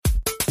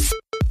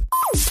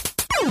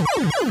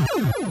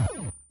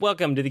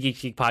Welcome to the Geek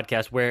Geek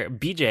podcast, where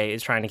BJ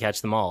is trying to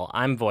catch them all.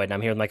 I'm Void, and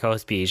I'm here with my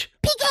co-host Beej.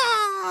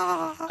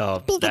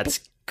 Oh,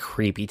 that's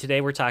creepy.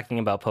 Today we're talking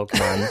about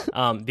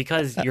Pokemon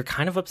because you're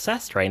kind of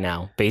obsessed right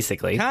now,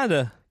 basically.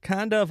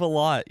 Kind of a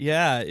lot.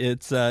 Yeah,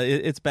 it's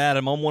bad.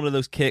 I'm on one of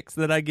those kicks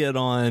that I get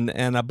on,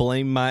 and I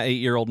blame my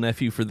 8-year-old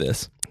nephew for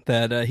this.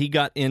 That he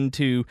got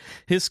into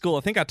his school.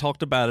 I think I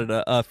talked about it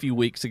a few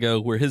weeks ago,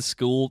 where his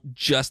school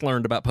just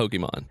learned about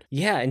Pokemon.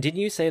 Yeah, and didn't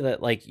you say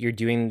that like you're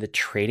doing the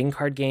trading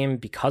card game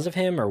because of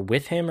him or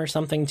with him or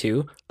something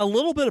too? A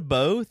little bit of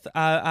both.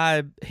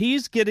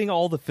 He's getting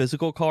all the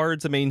physical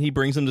cards. I mean, he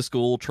brings them to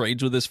school,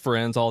 trades with his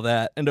friends, all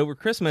that. And over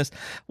Christmas,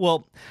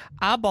 well,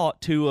 I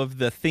bought 2 of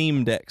the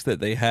theme decks that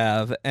they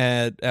have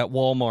at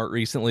Walmart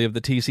recently of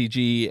the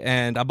TCG,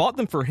 and I bought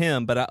them for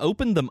him, but I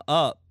opened them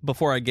up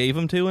before I gave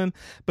them to him,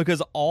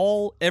 because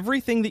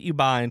everything that you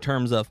buy in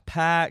terms of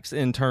packs,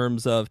 in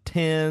terms of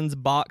tins,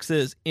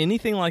 boxes,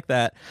 anything like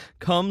that,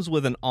 comes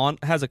with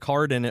has a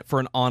card in it for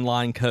an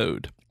online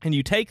code. And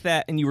you take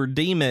that and you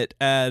redeem it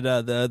at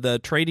the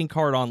trading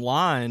card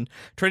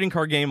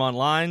game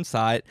online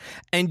site,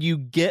 and you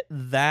get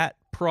that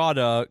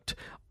product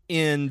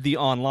in the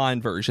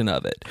online version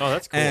of it. Oh,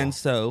 that's cool. And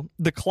so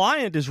the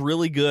client is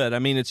really good. I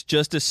mean, it's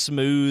just as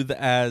smooth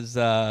as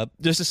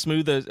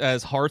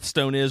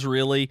Hearthstone is,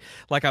 really.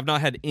 Like, I've not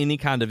had any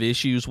kind of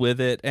issues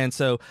with it. And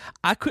so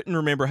I couldn't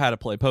remember how to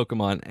play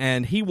Pokemon,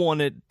 and he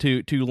wanted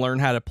to learn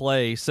how to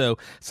play. So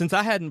since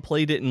I hadn't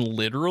played it in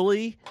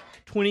literally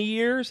 20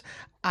 years,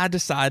 I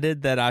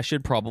decided that I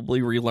should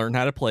probably relearn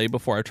how to play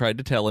before I tried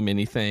to tell him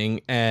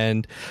anything.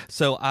 And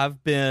so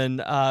I've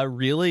been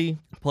really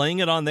playing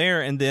it on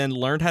there, and then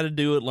learned how to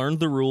do it,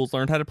 learned the rules,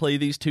 learned how to play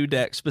these 2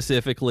 decks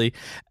specifically,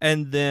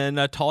 and then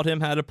taught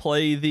him how to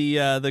play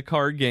the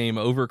card game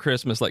over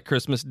Christmas, like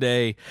Christmas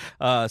Day.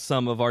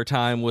 Some of our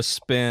time was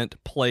spent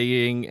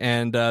playing,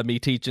 and me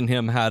teaching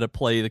him how to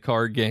play the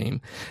card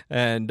game.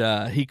 And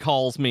he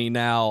calls me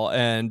now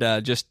and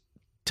just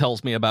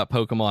tells me about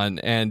Pokemon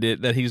and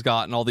that he's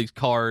gotten all these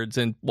cards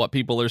and what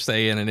people are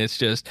saying, and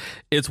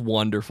it's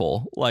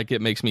wonderful. Like,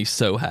 it makes me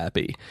so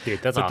happy.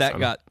 Dude, that's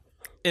awesome.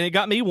 And it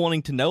got me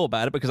wanting to know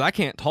about it, because I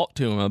can't talk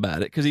to him about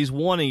it, because he's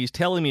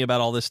telling me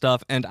about all this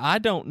stuff, and I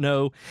don't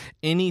know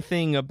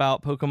anything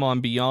about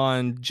Pokemon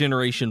beyond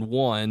Generation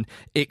 1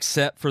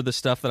 except for the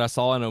stuff that I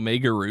saw in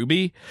Omega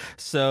Ruby.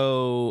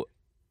 So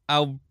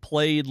I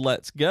played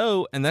Let's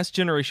Go, and that's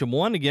Generation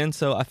 1 again,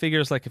 so I figure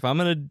it's like, if I'm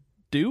going to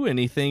do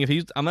anything,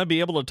 I'm gonna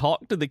be able to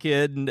talk to the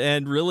kid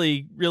and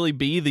really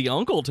be the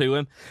uncle to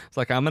him, it's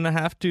like I'm gonna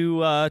have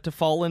to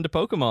fall into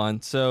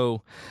Pokemon.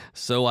 So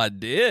I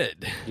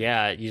did.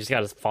 Yeah, you just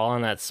gotta fall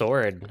on that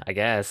sword, I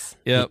guess.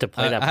 Yeah, to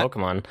play that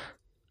Pokemon.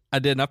 I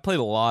did, and I've played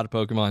a lot of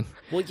Pokemon.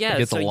 Well,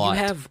 yeah, so you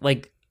have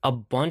like a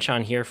bunch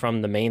on here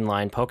from the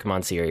mainline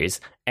Pokemon series,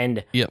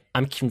 and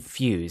I'm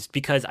confused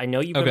because I know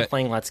you've been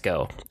playing Let's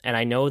Go, and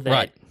I know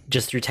that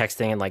just through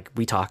texting and like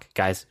we talk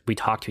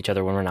to each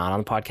other when we're not on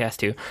the podcast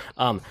too,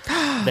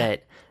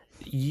 that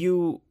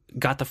you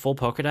got the full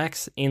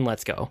Pokedex in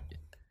Let's Go.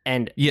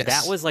 And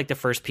that was like the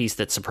first piece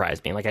that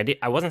surprised me. Like,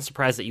 I wasn't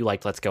surprised that you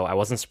liked Let's Go. I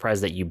wasn't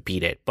surprised that you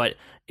beat it, but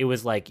it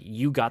was like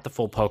you got the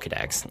full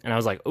Pokedex, and I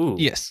was like, "Ooh,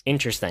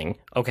 interesting."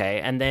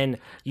 Okay, and then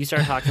you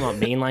started talking about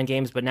mainline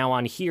games, but now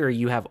on here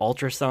you have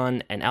Ultra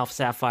Sun and Alpha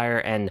Sapphire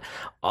and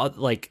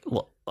like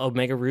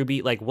Omega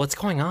Ruby. Like, what's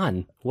going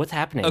on? What's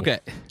happening?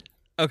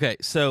 Okay.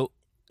 So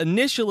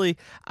initially,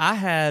 I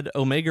had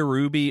Omega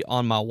Ruby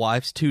on my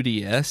wife's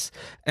 2DS,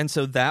 and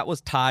so that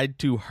was tied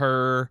to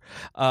her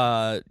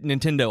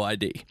Nintendo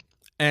ID.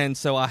 And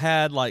so I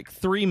had like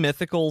 3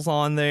 mythicals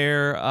on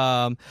there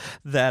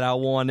that I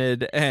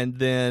wanted, and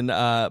then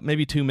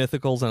maybe 2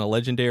 mythicals and a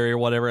legendary or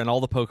whatever, and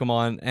all the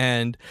Pokemon.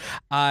 And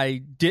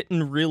I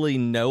didn't really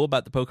know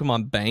about the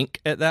Pokemon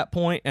Bank at that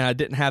point, and I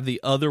didn't have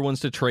the other ones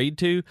to trade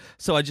to.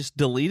 So I just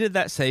deleted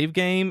that save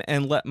game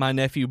and let my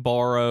nephew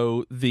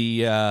borrow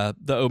the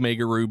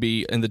Omega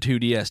Ruby and the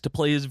 2DS to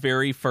play his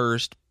very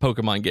first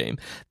Pokemon game.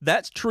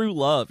 That's true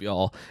love,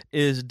 y'all,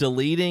 is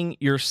deleting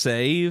your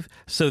save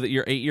so that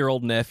your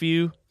 8-year-old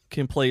nephew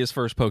can play his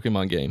first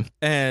Pokemon game.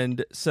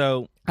 And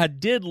so I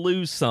did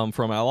lose some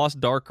from it. I lost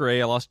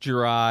Darkrai, I lost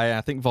Jirai, I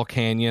think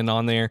Volcanion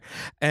on there.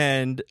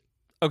 And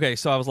okay,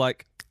 so I was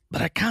like,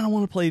 but I kind of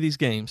want to play these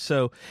games.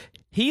 So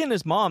he and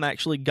his mom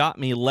actually got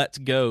me Let's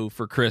Go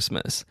for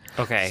Christmas.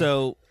 Okay.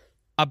 So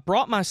I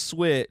brought my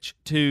Switch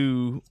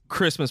to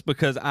Christmas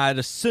because I'd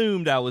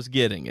assumed I was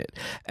getting it,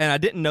 and I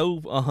didn't know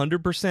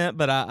 100%,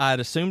 but I'd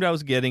assumed I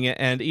was getting it.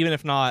 And even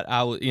if not,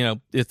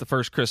 it's the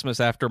first Christmas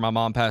after my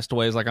mom passed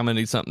away. It's like, I'm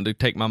gonna need something to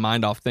take my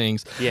mind off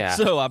things. Yeah.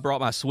 So I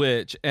brought my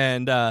Switch,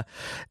 and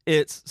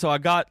so I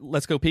got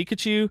Let's Go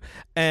Pikachu,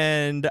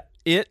 and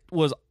it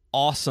was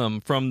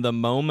awesome from the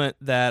moment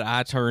that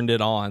I turned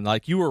it on.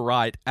 Like, you were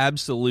right,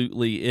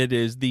 absolutely, it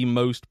is the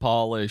most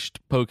polished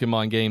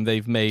Pokemon game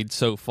they've made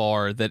so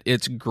far. That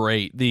it's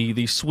great.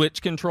 The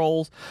Switch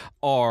controls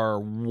are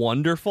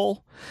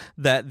wonderful.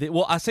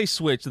 I say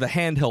Switch, the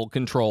handheld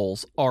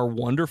controls are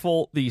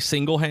wonderful. The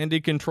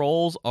single-handed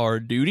controls are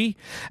duty,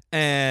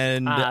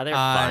 and they're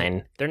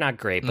fine. They're not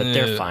great, but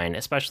they're fine,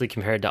 especially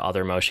compared to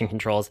other motion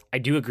controls. I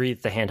do agree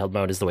that the handheld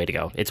mode is the way to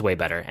go. It's way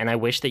better, and I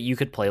wish that you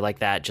could play like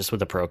that just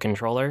with a Pro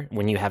controller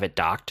when you have it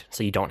docked,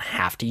 so you don't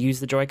have to use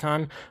the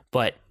Joy-Con,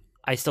 but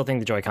I still think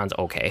the Joy-Con's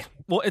okay.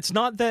 Well, it's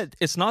not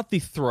the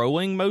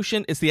throwing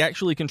motion, it's the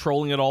actually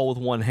controlling it all with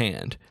one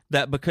hand.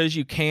 That because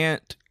you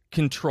can't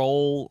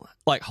control,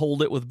 like,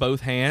 hold it with both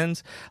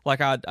hands,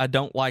 like, I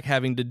don't like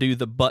having to do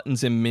the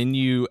buttons and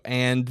menu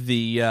and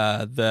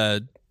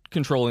the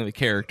controlling the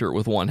character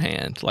with one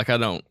hand. Like,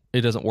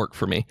 it doesn't work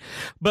for me.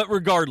 But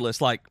regardless,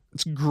 like,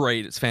 it's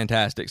great, it's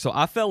fantastic. So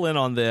I fell in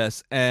on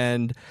this,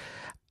 and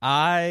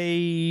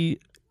I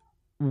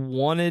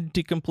wanted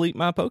to complete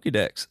my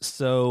Pokédex,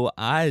 so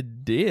I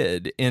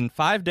did. In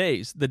 5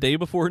 days, the day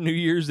before New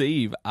Year's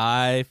Eve,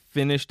 I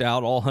finished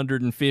out all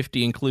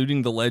 150,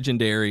 including the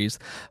legendaries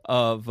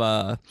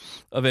of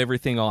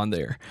everything on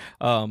there.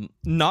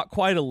 Not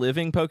quite a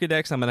living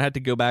Pokédex. I'm gonna have to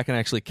go back and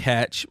actually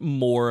catch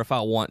more if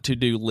I want to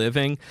do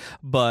living,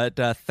 but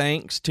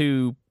thanks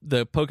to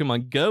the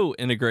Pokemon Go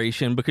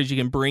integration, because you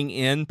can bring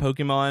in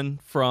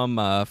Pokemon from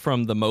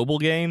the mobile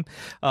game,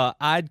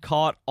 I'd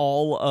caught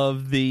all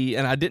of the,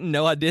 and I didn't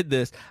know I did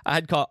this,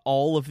 I'd caught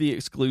all of the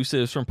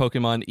exclusives from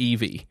Pokemon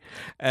Eevee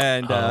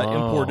and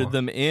imported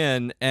them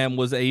in and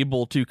was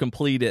able to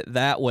complete it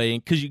that way.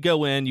 Because you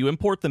go in, you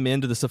import them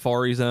into the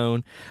Safari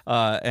Zone,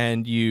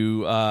 and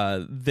you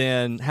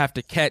then have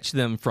to catch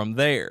them from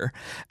there.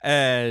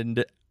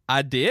 And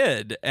I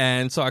did,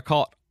 and so I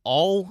caught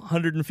all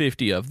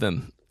 150 of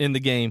them in the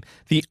game.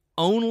 The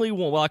only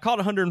one, well, I caught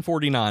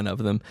 149 of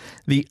them.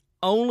 The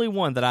only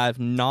one that I've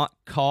not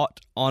caught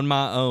on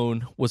my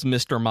own was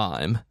Mr.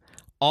 Mime.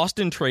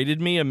 Austin traded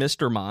me a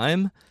Mr.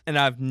 Mime, and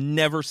I've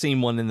never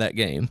seen one in that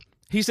game.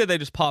 He said they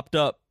just popped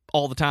up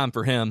all the time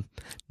for him.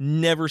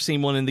 Never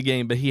seen one in the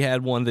game, but he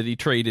had one that he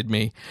traded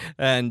me,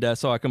 and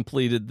so I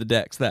completed the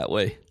dex that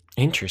way.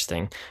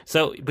 Interesting.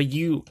 So, but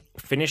you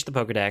finished the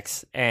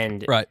Pokedex,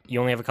 and right. You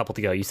only have a couple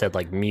to go. You said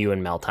like Mew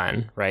and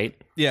Meltan, right?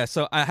 Yeah,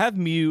 so I have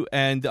Mew,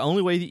 and the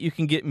only way that you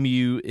can get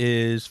Mew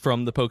is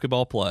from the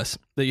Pokeball Plus,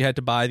 that you had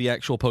to buy the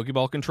actual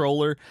Pokeball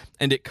controller,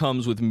 and it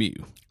comes with Mew.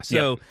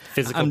 So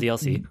physical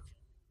DLC.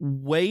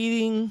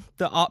 Waiting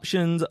the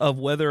options of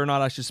whether or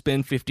not I should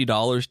spend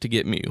 $50 to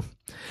get Mew.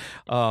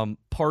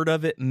 Part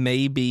of it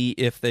may be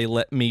if they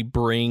let me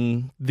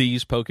bring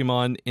these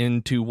Pokemon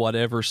into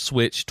whatever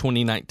Switch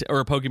 2019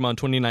 or Pokemon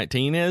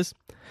 2019 is.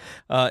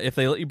 If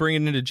they let you bring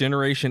it into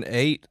Generation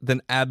 8,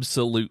 then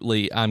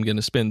absolutely I'm going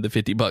to spend the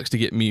 $50 to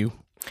get Mew.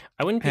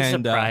 I wouldn't be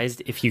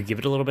surprised if you give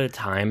it a little bit of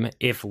time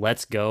if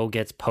Let's Go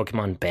gets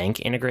Pokemon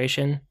Bank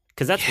integration.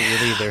 Because that's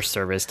really their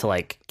service to,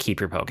 like, keep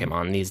your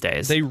Pokemon these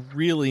days. They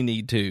really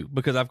need to,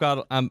 because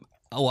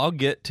I'll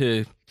get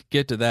to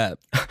that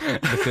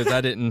because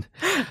I didn't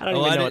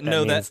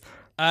know that.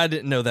 I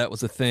didn't know that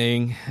was a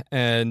thing.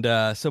 And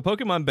so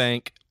Pokemon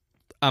Bank,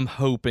 I'm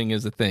hoping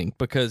is a thing,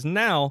 because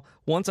now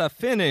once I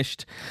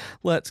finished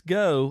Let's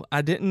Go,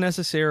 I didn't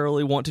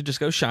necessarily want to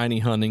just go shiny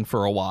hunting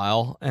for a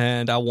while,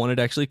 and I wanted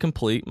to actually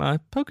complete my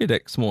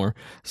Pokedex more.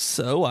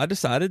 So I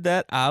decided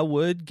that I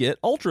would get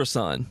Ultra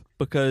Sun,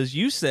 because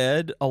you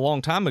said a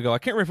long time ago, I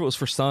can't remember if it was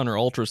for Sun or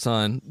Ultra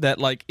Sun, that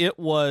like it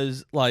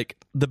was like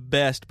the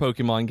best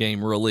Pokemon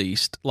game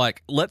released.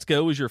 Like, Let's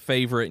Go was your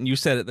favorite, and you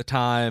said at the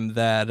time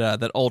that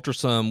that Ultra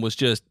Sun was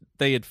just,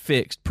 they had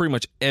fixed pretty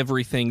much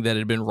everything that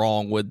had been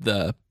wrong with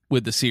the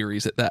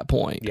series at that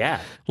point. Yeah,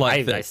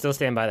 like I still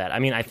stand by that. I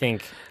mean, I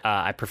think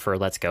I prefer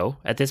Let's Go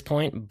at this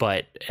point,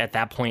 but at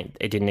that point,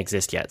 it didn't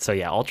exist yet. So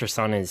yeah, Ultra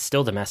Sun is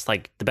still the best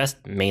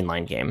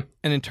mainline game.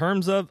 And in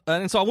terms of,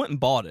 and so I went and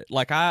bought it.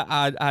 Like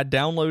I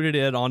downloaded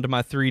it onto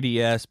my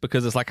 3DS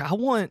because it's like I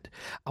want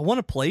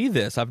to play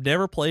this. I've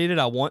never played it.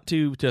 I want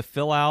to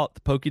fill out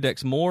the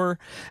Pokédex more,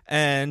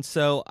 and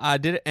so I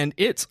did it, and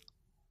it's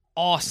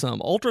awesome.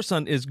 Ultra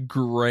Sun is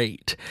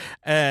great,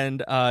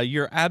 and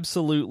you're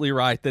absolutely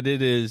right that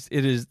it is.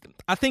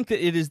 I think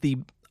that it is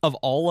of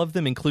all of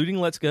them, including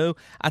Let's Go,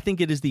 I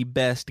think it is the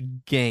best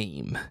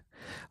game.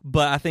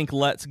 But I think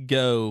Let's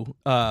Go,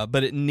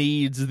 but it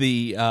needs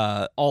the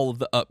all of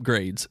the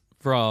upgrades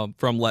from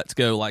Let's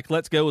Go. Like,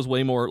 Let's Go is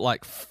way more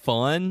like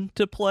fun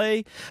to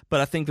play,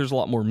 but I think there's a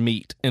lot more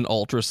meat in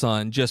Ultra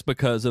Sun just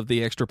because of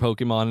the extra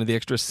Pokemon and the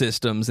extra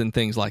systems and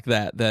things like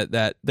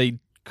that they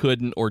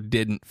couldn't or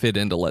didn't fit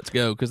into Let's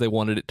Go because they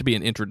wanted it to be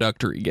an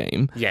introductory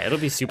game. Yeah, it'll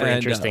be super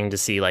interesting to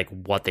see like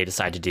what they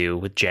decide to do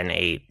with Gen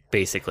 8,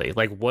 basically.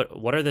 Like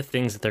what are the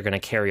things that they're going to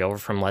carry over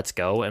from Let's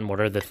Go, and what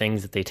are the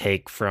things that they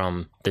take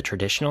from the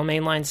traditional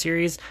mainline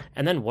series,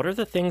 and then what are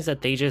the things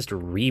that they just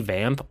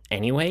revamp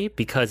anyway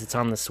because it's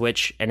on the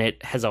Switch and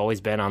it has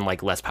always been on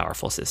like less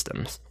powerful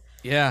systems.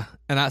 Yeah,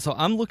 and so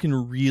I'm looking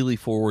really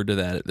forward to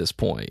that at this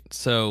point.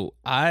 So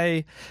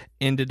I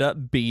ended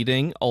up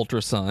beating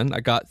Ultra Sun.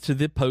 I got to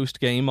the post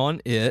game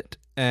on it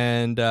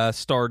and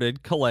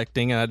started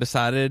collecting. And I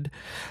decided,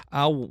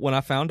 when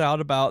I found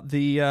out about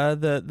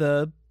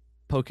the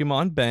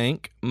Pokemon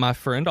Bank, my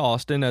friend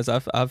Austin, as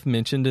I've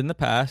mentioned in the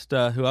past,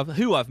 who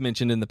I've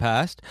mentioned in the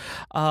past,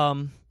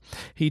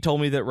 he told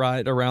me that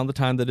right around the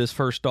time that his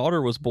first daughter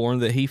was born,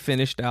 that he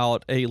finished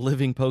out a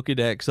living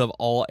Pokedex of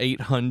all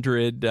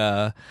 800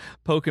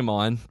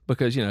 Pokemon,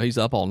 because, he's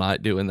up all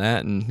night doing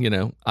that.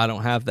 And, I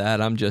don't have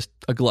that. I'm just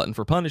a glutton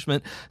for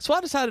punishment. So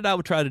I decided I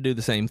would try to do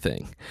the same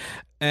thing.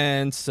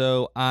 And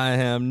so I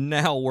am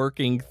now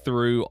working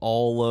through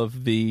all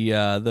of the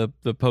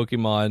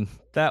Pokemon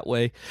that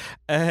way.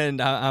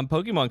 And I'm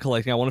Pokemon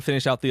collecting. I want to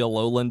finish out the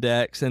Alolan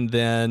Dex and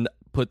then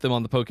put them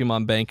on the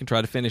Pokemon Bank and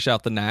try to finish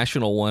out the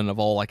national one of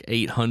all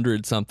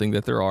 800 something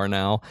that there are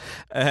now.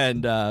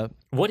 And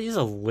what is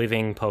a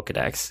living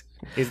Pokedex?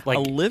 Is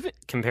a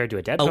compared to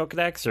a dead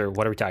Pokedex, or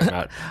what are we talking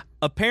about?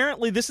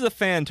 Apparently, this is a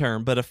fan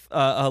term, but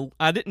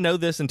I didn't know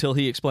this until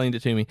he explained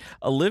it to me.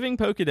 A living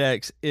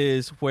Pokedex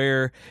is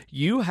where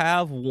you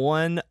have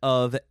one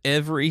of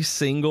every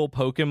single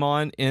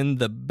Pokemon in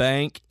the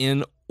bank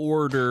in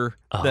order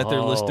that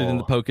they're listed in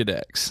the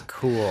Pokedex.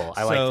 Cool.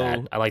 I like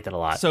that. I like that a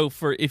lot. So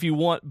if you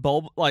want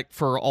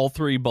for all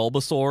three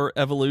Bulbasaur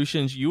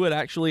evolutions, you would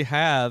actually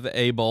have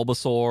a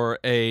Bulbasaur,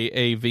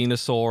 a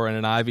Venusaur, and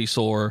an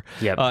Ivysaur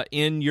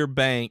in your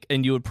bank,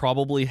 and you would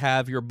probably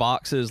have your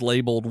boxes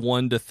labeled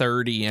 1 to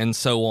 30 and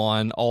so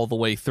on all the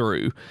way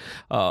through.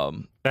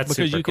 That's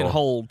because you cool. can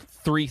hold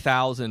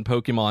 3,000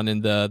 Pokemon in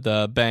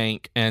the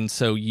bank, and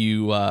so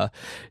you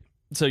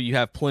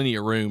have plenty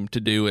of room to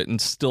do it and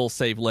still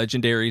save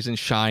legendaries and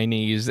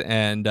shinies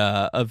and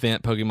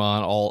event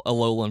Pokemon, all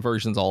Alolan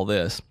versions, all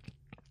this.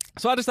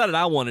 So I decided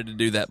I wanted to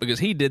do that because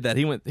he did that.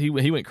 He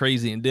went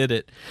crazy and did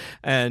it.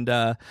 And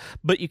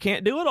but you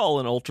can't do it all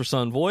in Ultra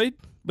Sun Void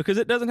because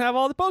it doesn't have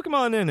all the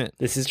Pokemon in it.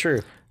 This is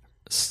true.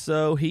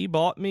 So he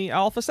bought me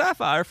Alpha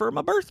Sapphire for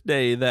my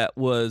birthday. That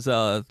was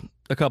a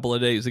couple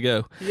of days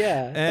ago.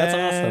 Yeah, that's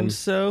awesome. And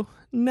so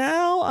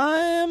now I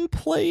am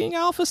playing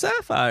Alpha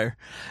Sapphire.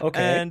 Okay.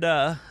 And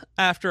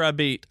after I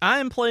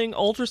am playing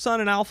Ultra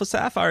Sun and Alpha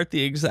Sapphire at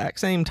the exact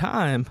same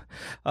time.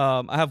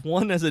 I have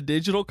one as a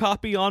digital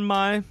copy on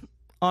my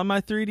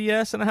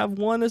 3DS, and I have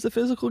one as a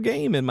physical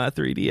game in my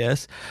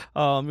 3DS.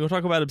 We'll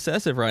talk about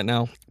obsessive right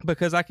now,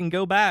 because I can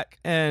go back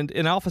and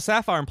in Alpha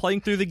Sapphire, I'm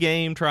playing through the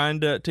game, trying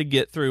to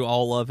get through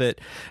all of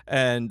it.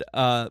 And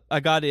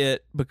I got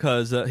it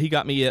because he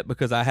got me it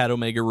because I had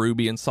Omega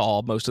Ruby and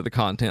saw most of the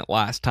content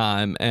last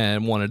time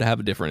and wanted to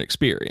have a different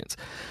experience.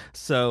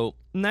 So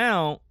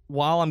now,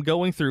 while I'm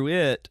going through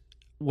it,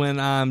 when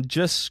I'm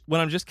just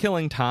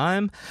killing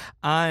time,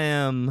 I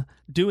am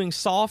doing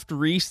soft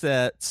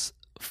resets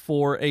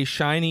for a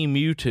shiny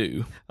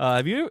Mewtwo.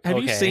 Have you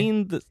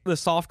seen the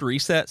soft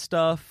reset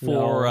stuff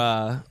for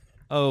No.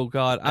 Oh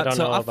God! I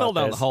fell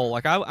down the hole.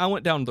 Like I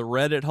went down the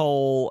Reddit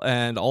hole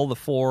and all the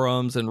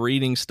forums and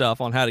reading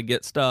stuff on how to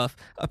get stuff.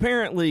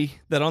 Apparently,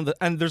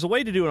 and there's a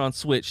way to do it on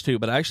Switch too,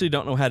 but I actually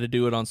don't know how to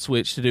do it on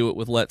Switch to do it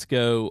with Let's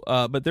Go.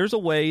 But there's a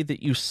way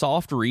that you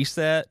soft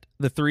reset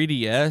the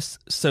 3DS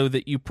so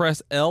that you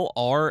press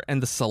LR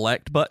and the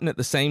select button at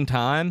the same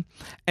time,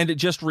 and it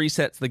just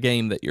resets the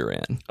game that you're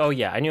in. Oh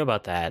yeah, I knew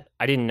about that.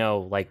 I didn't know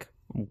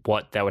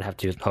what that would have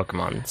to do with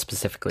Pokemon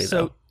specifically.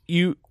 So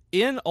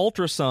in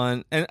Ultra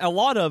Sun, and a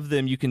lot of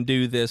them you can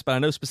do this, but I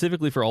know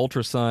specifically for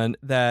Ultra Sun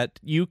that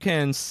you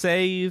can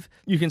see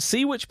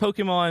which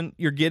Pokemon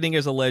you're getting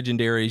as a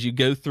legendary as you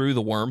go through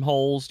the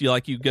wormholes.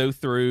 You go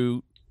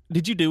through.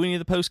 Did you do any of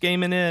the post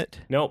game in it?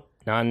 Nope,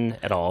 none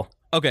at all.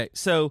 Okay,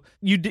 so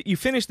you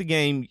finished the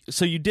game,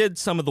 so you did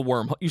some of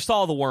the you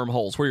saw the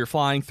wormholes where you're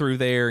flying through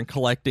there and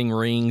collecting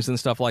rings and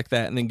stuff like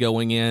that, and then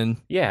going in.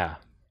 Yeah.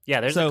 Yeah,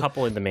 there's a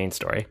couple in the main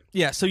story.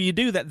 Yeah, so you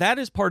do that. That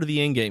is part of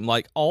the end game.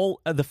 Like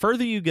the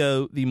further you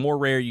go, the more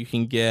rare you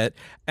can get,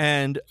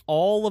 and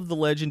all of the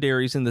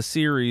legendaries in the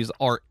series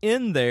are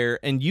in there,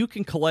 and you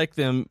can collect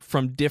them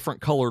from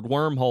different colored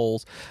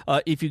wormholes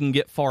if you can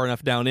get far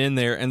enough down in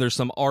there. And there's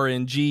some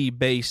RNG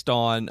based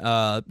on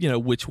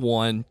which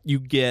one you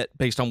get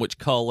based on which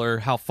color,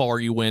 how far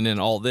you went, and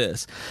all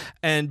this.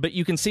 But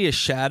you can see a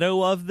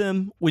shadow of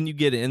them when you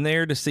get in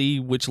there to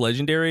see which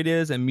legendary it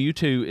is. And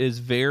Mewtwo is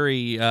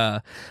very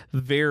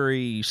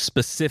very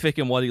specific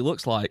in what he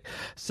looks like.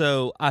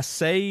 So I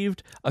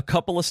saved a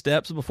couple of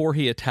steps before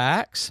he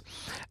attacks,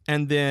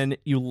 and then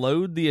you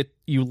load the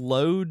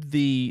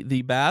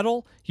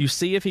battle, you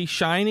see if he's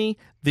shiny,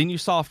 then you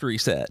soft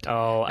reset.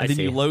 Oh, I see. And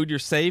then you load your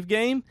save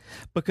game,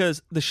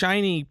 because the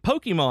shiny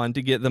Pokemon,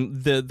 to get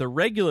them, the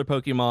regular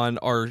Pokemon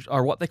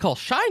are what they call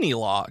shiny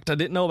locked. I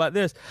didn't know about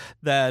this,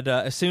 that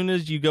as soon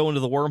as you go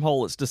into the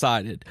wormhole, it's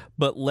decided.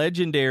 But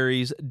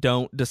legendaries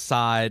don't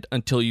decide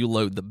until you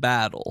load the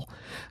battle.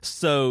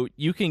 So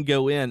you can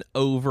go in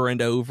over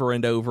and over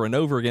and over and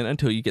over again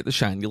until you get the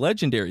shiny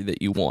legendary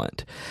that you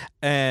want.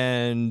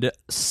 And and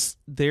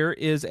there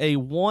is a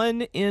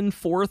 1 in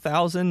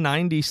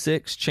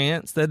 4,096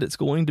 chance that it's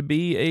going to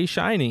be a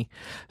shiny.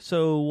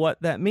 So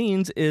what that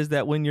means is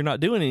that when you're not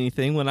doing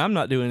anything, when I'm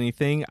not doing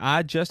anything,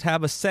 I just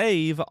have a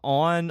save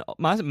on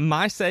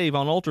my save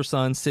on Ultra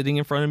Sun sitting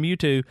in front of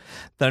Mewtwo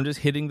that I'm just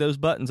hitting those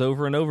buttons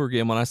over and over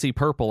again. When I see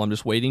purple, I'm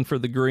just waiting for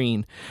the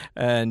green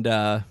and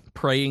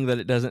praying that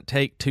it doesn't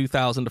take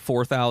 2,000 to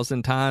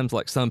 4,000 times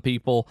like some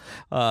people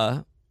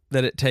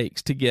that it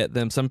takes to get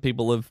them. Some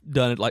people have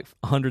done it like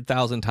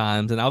 100,000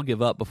 times, and I'll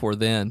give up before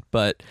then.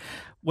 But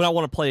when I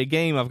want to play a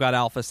game, I've got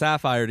Alpha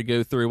Sapphire to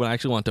go through. When I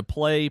actually want to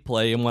play,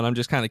 and when I'm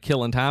just kind of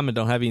killing time and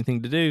don't have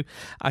anything to do,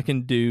 I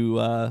can do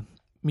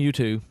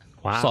Mewtwo.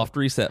 Wow. Soft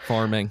reset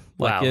farming.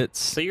 Wow.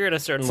 So you're at a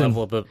certain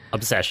level of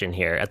obsession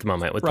here at the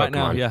moment with right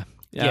Pokemon. Now,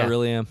 yeah, I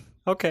really am.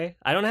 Okay.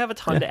 I don't have a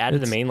ton to add to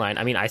the main line.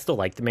 I mean, I still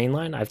like the main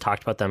line. I've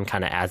talked about them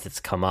kind of as it's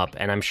come up,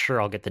 and I'm sure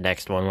I'll get the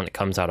next one when it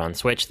comes out on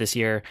Switch this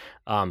year.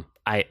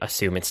 I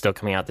assume it's still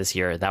coming out this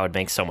year. That would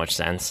make so much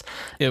sense.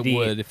 It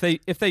would.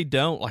 If they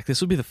don't, like, this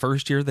would be the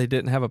first year they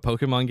didn't have a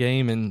Pokemon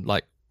game in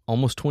like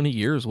almost 20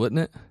 years, wouldn't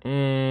it?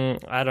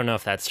 I don't know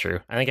if that's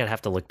true. I think I'd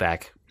have to look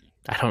back.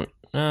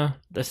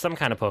 There's some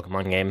kind of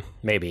Pokemon game,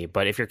 maybe,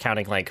 but if you're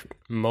counting like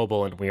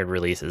mobile and weird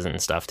releases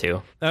and stuff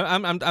too.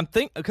 I'm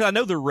because I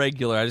know they're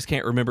regular. I just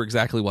can't remember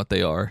exactly what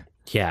they are.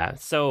 Yeah.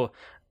 So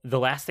the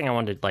last thing I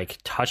wanted to like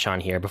touch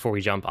on here before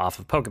we jump off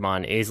of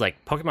Pokemon is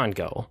like Pokemon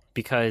Go,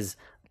 because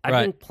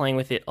I've been playing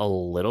with it a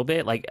little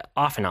bit, like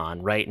off and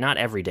on, right? Not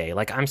every day.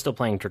 Like I'm still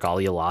playing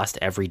Dragalia Lost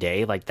every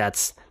day. Like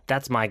that's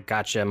my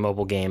gacha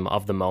mobile game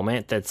of the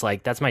moment. That's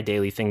my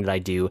daily thing that I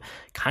do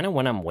kind of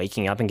when I'm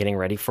waking up and getting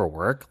ready for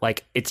work.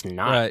 Like it's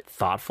not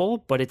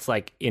thoughtful, but it's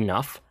like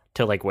enough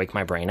to like wake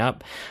my brain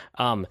up.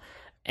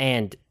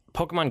 And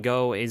Pokemon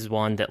Go is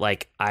one that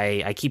like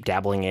I keep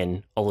dabbling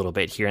in a little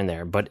bit here and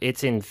there, but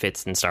it's in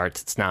fits and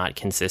starts. It's not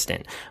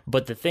consistent.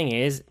 But the thing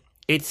is,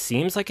 it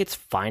seems like it's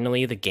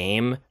finally the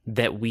game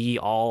that we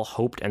all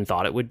hoped and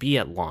thought it would be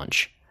at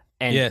launch.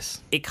 And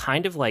it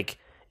kind of like,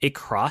 it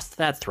crossed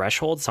that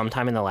threshold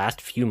sometime in the last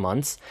few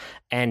months.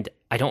 And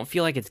I don't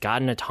feel like it's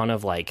gotten a ton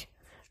of like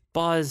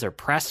buzz or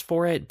press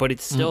for it, but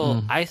it's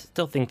still, I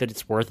still think that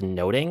it's worth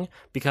noting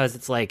because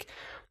it's like,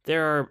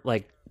 there are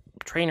like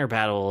trainer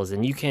battles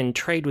and you can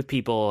trade with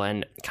people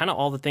and kind of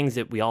all the things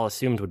that we all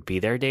assumed would be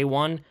there day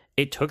one.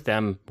 It took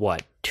them,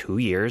 2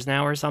 years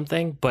now or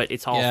something, but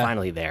it's all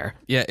finally there.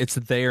 Yeah, it's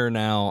there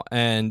now,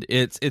 and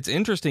it's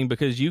interesting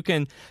because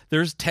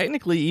there's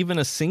technically even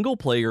a single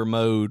player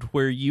mode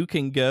where you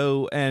can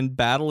go and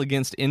battle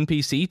against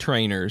NPC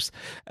trainers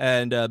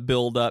and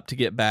build up to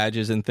get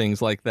badges and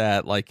things like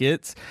that. Like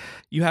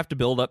you have to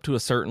build up to a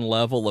certain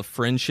level of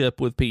friendship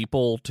with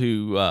people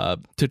to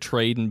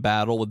trade and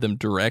battle with them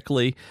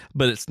directly,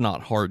 but it's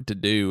not hard to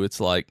do. It's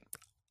like,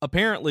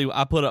 apparently,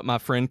 I put up my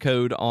friend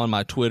code on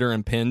my Twitter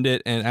and pinned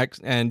it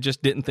and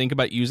just didn't think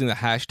about using the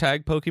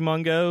hashtag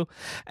Pokemon Go.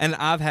 And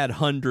I've had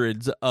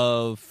hundreds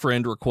of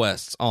friend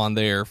requests on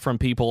there from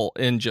people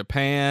in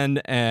Japan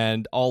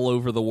and all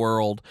over the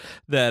world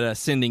that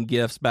sending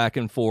gifts back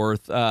and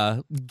forth.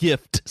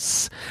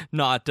 Gifts,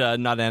 not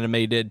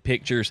animated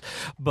pictures,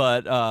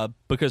 but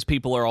because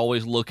people are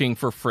always looking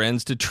for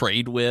friends to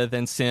trade with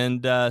and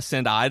send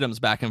items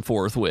back and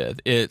forth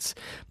with.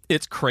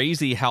 It's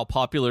crazy how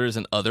popular it is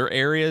in other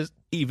areas,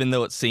 even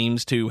though it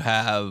seems to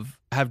have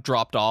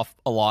dropped off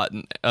a lot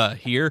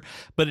here.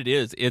 But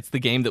it's the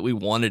game that we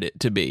wanted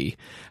it to be.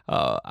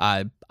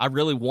 I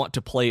really want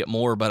to play it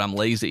more, but I'm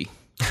lazy.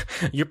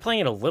 You're playing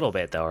it a little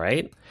bit, though,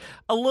 right?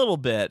 A little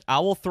bit. I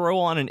will throw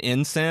on an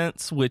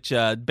incense, which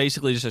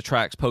basically just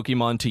attracts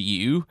Pokemon to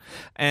you.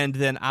 And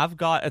then I've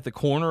got at the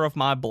corner of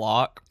my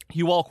block,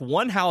 you walk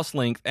one house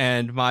length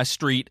and my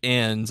street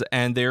ends,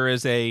 and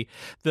there's a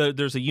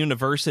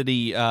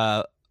university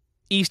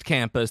East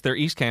Campus, their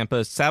East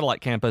Campus,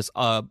 satellite campus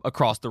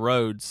across the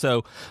road.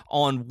 So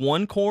on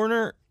one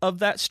corner of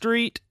that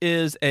street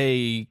is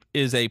a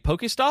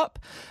Pokestop,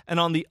 and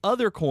on the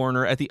other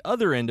corner at the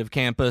other end of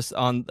campus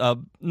on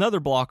another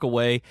block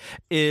away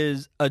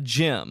is a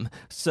gym.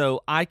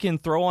 So I can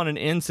throw on an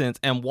incense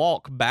and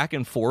walk back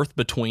and forth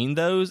between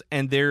those,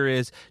 and there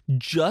is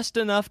just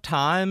enough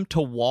time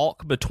to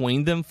walk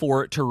between them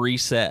for it to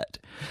reset,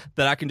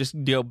 that I can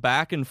just go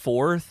back and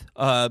forth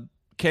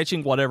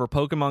catching whatever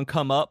Pokemon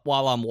come up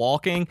while I'm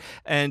walking,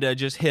 and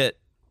just hit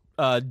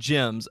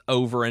gyms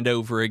over and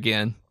over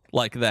again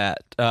like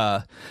that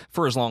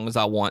for as long as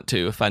I want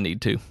to, if I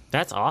need to.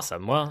 That's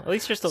awesome. Well, at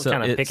least you're still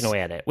kind of picking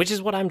away at it, which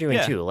is what I'm doing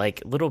too.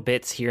 Like little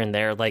bits here and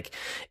there. Like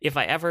if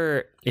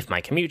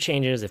my commute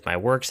changes, if my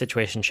work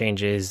situation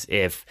changes,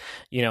 if,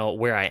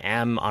 where I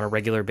am on a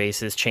regular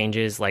basis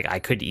changes, like I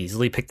could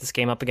easily pick this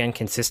game up again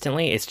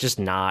consistently. It's just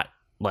not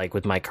like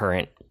with my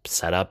current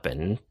setup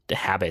and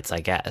habits, I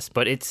guess.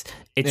 But it's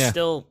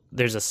still,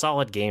 there's a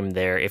solid game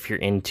there if you're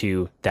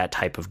into that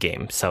type of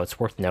game. So it's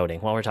worth noting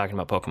while we're talking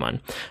about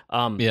Pokemon.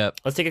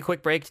 Let's take a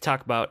quick break to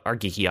talk about our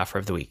geeky offer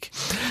of the week.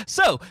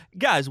 So,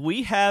 guys,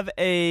 we have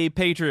a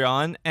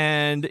Patreon,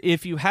 and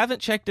if you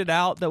haven't checked it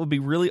out, that would be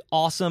really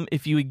awesome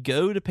if you would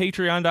go to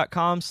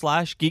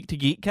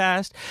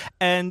patreon.com/geek2geekcast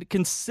and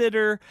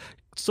consider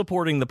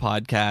supporting the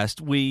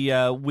podcast. We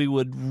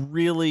would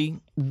really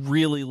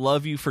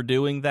love you for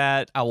doing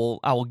that. I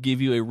will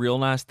give you a real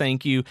nice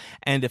thank you,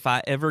 and if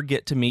I ever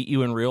get to meet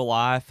you in real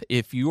life,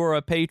 if you are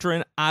a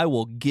patron, I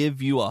will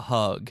give you a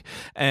hug,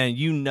 and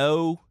you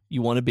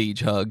want a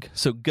beach hug.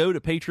 So go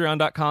to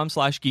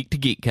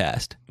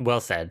patreon.com/geek2geekcast. Well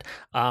said.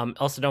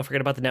 Also, don't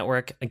forget about the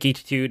network,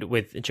 Geekitude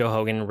with Joe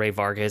Hogan and Ray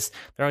Vargas.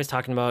 They're always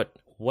talking about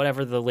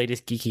whatever the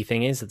latest geeky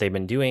thing is that they've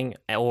been doing,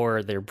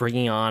 or they're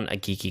bringing on a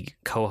geeky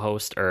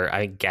co-host, or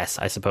I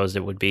suppose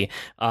it would be.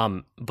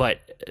 But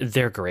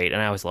they're great,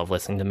 and I always love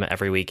listening to them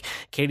every week.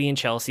 Katie and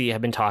Chelsea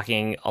have been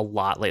talking a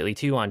lot lately,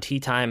 too, on Tea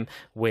Time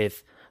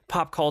with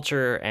pop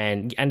culture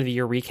and end of the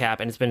year recap,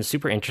 and it's been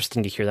super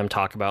interesting to hear them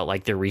talk about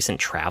like their recent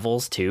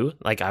travels too.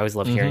 Like I always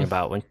love hearing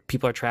about when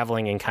people are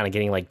traveling and kind of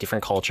getting like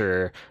different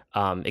culture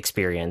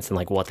experience and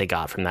like what they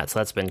got from that. So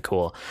that's been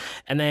cool.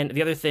 And then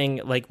the other thing,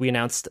 like we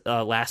announced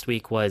last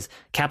week, was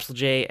Capsule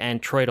J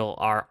and Troidal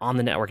are on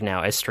the network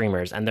now as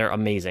streamers, and they're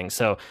amazing.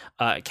 So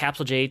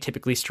Capsule J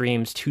typically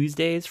streams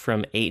Tuesdays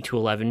from 8 to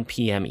 11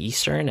 p.m.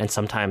 Eastern, and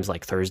sometimes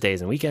like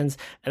Thursdays and weekends.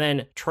 And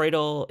then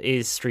Troidal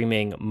is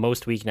streaming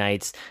most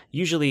weeknights,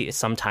 usually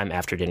sometime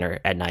after dinner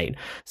at night.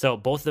 So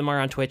both of them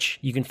are on Twitch.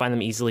 You can find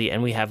them easily,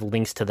 and we have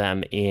links to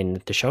them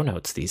in the show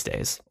notes these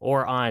days, or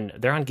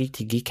they're on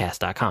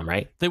geek2geekcast.com,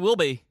 right? They will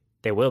be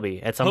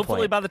at some point.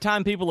 Hopefully by the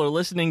time people are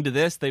listening to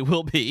this, they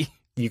will be.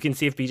 You can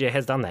see if BJ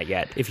has done that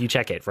yet if you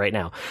check it right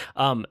now.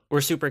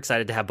 We're super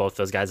excited to have both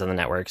those guys on the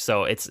network,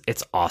 so it's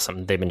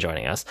awesome they've been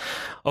joining us.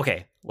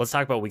 Okay, let's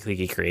talk about Weekly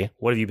Geekery.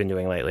 What have you been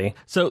doing lately?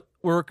 So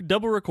we're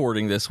double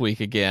recording this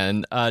week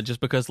again, just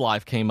because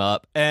life came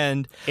up,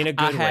 and in a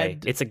good way.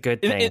 It's a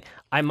good thing.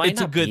 I might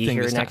not be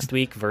here next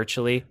week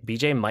virtually.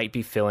 BJ might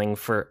be filling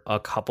for a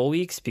couple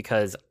weeks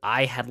because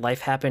I had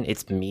life happen.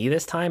 It's me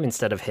this time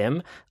instead of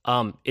him.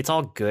 It's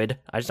all good.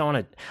 I just don't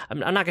want to.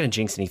 I'm not going to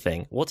jinx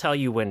anything. We'll tell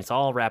you when it's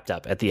all wrapped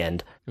up at the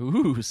end.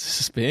 Ooh,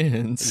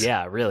 suspense.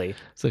 Yeah, really.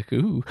 It's like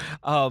ooh.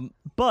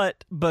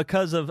 But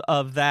because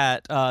of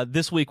that,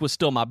 this week was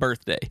still my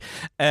birthday,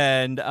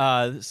 and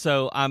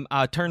so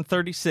I turned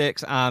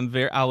 36.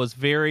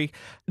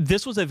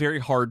 This was a very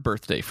hard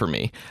birthday for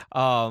me.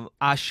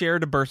 I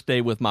shared a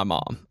birthday with my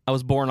mom. I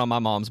was born on my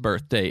mom's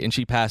birthday, and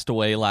she passed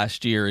away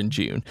last year in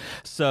June.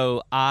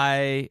 So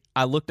I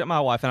looked at my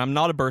wife, and I'm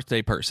not a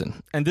birthday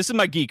person, and this is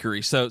my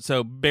geekery.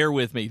 So bear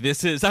with me.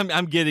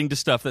 I'm getting to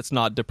stuff that's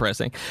not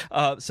depressing.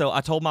 So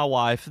I told my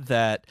wife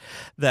that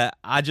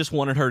I just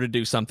wanted her to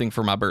do something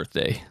for my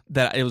birthday.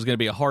 That it was going to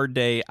be a hard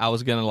day. I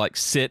was going to like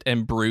sit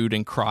and brood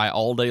and cry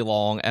all day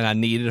long, and I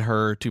needed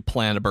her to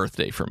plan a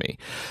birthday for me.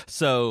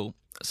 So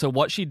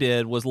what she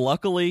did was,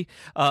 luckily,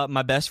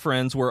 my best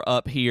friends were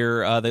up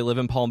here. They live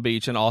in Palm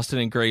Beach, and Austin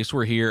and Grace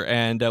were here,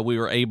 and we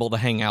were able to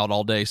hang out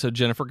all day. So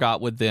Jennifer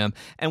got with them,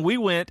 and we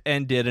went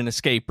and did an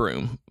escape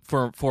room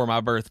for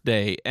my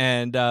birthday.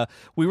 And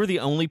we were the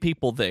only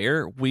people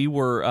there. We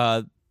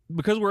were...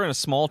 because we're in a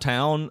small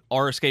town,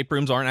 our escape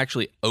rooms aren't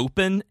actually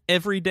open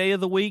every day of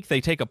the week. They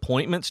take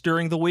appointments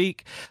during the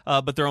week,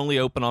 but they're only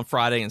open on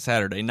Friday and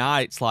Saturday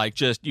nights. Like,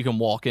 just you can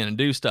walk in and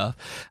do stuff.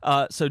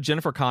 So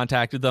Jennifer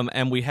contacted them,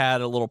 and we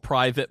had a little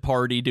private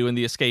party doing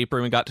the escape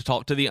room, and got to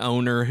talk to the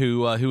owner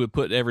who had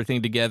put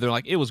everything together.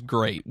 Like, it was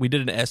great. We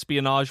did an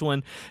espionage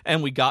one,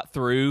 and we got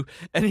through,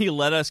 and he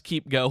let us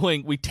keep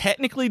going. We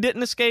technically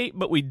didn't escape,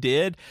 but we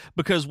did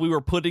because we were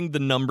putting the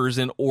numbers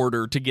in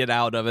order to get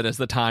out of it as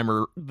the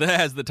timer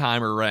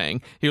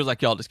rang. He was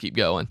like, y'all just keep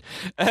going.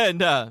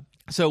 And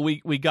so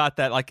we got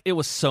that. Like, it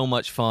was so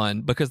much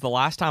fun because the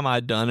last time I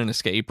had done an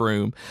escape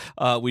room,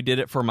 we did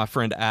it for my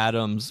friend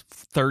Adam's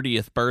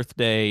 30th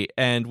birthday,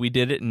 and we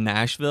did it in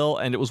Nashville,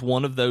 and it was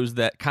one of those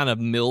that kind of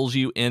mills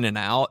you in and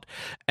out,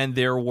 and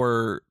there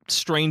were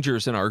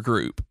strangers in our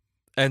group.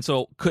 And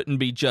so it couldn't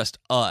be just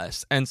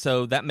us. And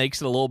so that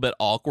makes it a little bit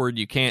awkward.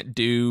 You can't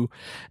do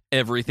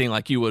everything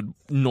like you would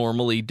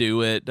normally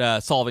do it,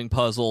 solving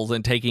puzzles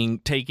and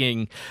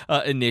taking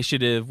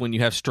initiative when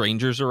you have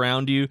strangers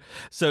around you.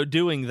 So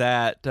doing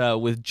that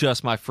with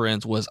just my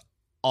friends was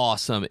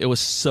awesome. It was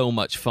so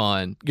much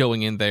fun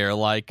going in there.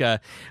 Like,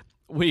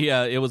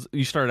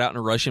 you started out in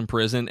a Russian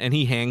prison, and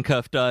he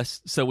handcuffed us,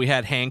 so we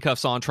had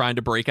handcuffs on trying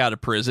to break out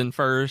of prison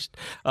first.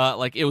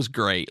 Like, it was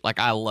great. Like,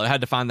 I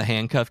had to find the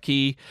handcuff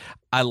key.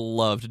 I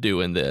loved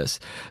doing this.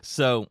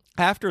 So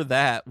after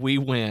that, we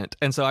went,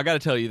 and so I got to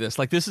tell you this.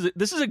 Like, this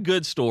is a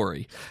good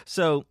story.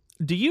 So,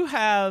 do you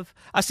have?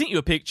 I sent you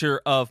a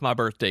picture of my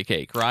birthday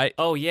cake, right?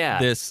 Oh yeah,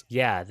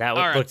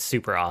 that looked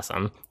super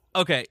awesome.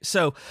 Okay,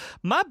 so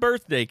my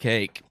birthday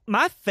cake,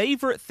 my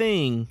favorite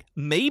thing,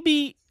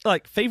 maybe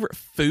like favorite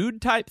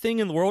food type thing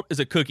in the world, is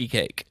a cookie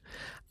cake.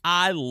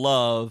 I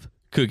love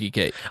cookie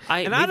cake.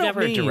 We've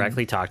never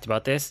directly talked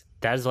about this.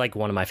 That is like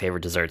one of my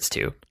favorite desserts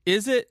too.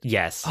 Is it?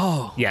 Yes.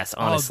 Oh. Yes,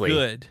 honestly. Oh,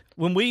 good.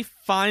 When we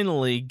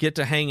finally get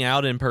to hang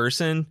out in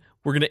person,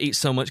 we're going to eat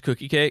so much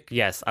cookie cake.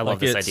 Yes, I love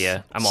this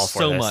idea. I'm all for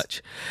this. So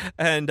much.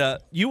 And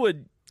you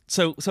would...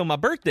 So my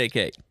birthday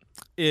cake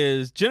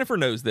is... Jennifer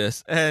knows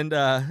this, and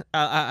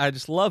I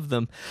just love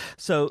them.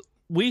 So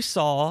we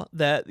saw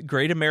that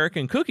Great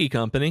American Cookie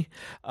Company...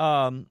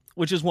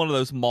 which is one of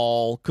those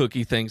mall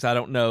cookie things. I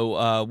don't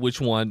know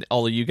which one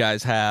all of you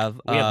guys have,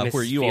 we have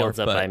where you Fields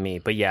are. Up by me,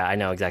 but yeah, I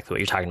know exactly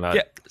what you're talking about.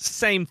 Yeah,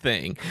 same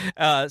thing.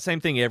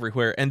 Same thing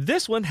everywhere. And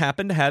this one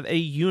happened to have a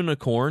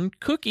unicorn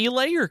cookie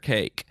layer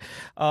cake,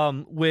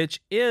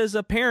 which is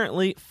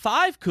apparently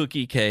 5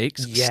 cookie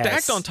cakes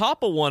stacked on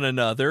top of one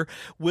another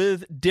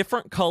with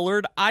different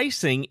colored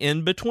icing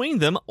in between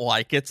them,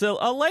 like it's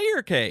a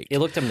layer cake. It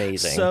looked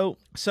amazing.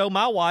 So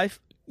my wife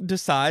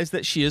decides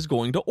that she is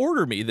going to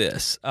order me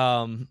this.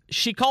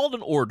 She called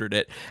and ordered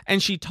it,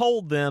 and she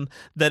told them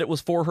that it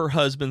was for her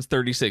husband's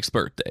 36th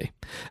birthday.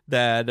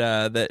 That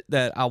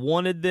I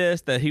wanted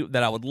this,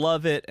 that I would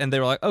love it, and they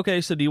were like,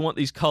 "Okay, so do you want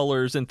these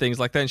colors and things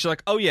like that?" And she's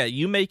like, "Oh yeah,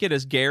 you make it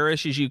as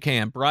garish as you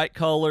can, bright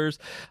colors.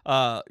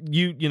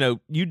 You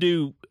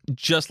do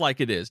just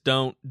like it is.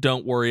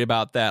 Don't worry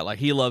about that. Like,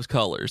 he loves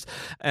colors."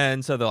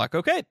 And so they're like,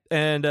 "Okay,"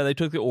 and they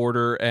took the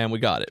order and we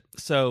got it.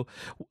 So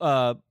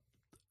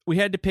we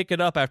had to pick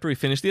it up after we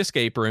finished the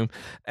escape room,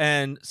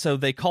 and so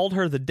they called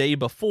her the day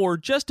before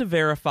just to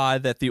verify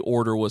that the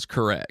order was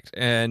correct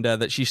and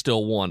that she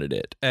still wanted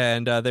it.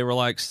 And they were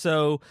like,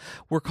 "So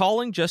we're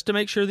calling just to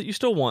make sure that you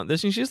still want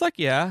this." And she's like,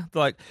 "Yeah."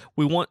 They're like,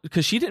 "We want,"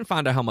 because she didn't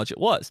find out how much it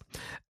was,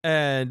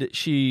 and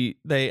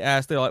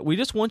they're like, "We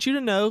just want you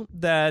to know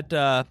that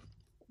that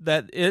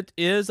it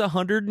is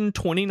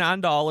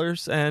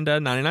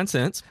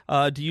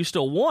 $129.99. Do you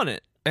still want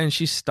it?" And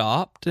she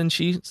stopped and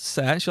she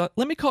sat. She's like,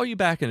 "Let me call you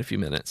back in a few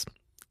minutes."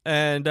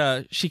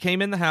 And she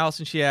came in the house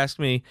and she asked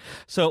me,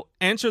 "So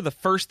answer the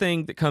first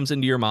thing that comes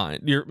into your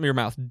mind, your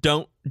mouth.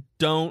 Don't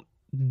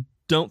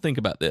think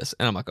about this."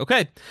 And I'm like,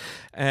 "Okay."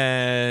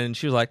 And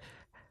she was like,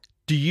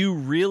 "Do you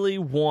really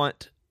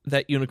want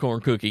that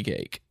unicorn cookie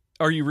cake?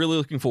 Are you really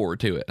looking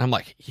forward to it?" And I'm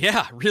like,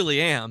 "Yeah, I really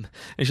am."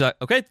 And she's like,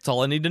 "Okay, that's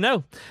all I need to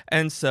know."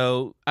 And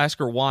so I asked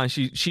her why, and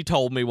she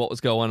told me what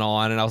was going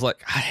on. And I was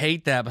like, "I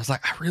hate that." But I was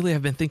like, "I really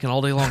have been thinking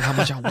all day long how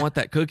much I want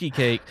that cookie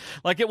cake."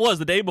 Like it was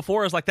the day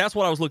before. I was like, that's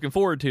what I was looking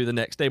forward to the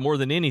next day more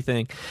than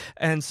anything.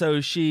 And so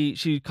she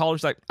called her.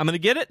 She's like, "I'm going to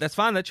get it. That's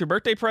fine. That's your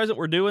birthday present.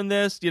 We're doing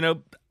this.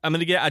 I'm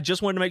going to get, I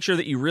just wanted to make sure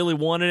that you really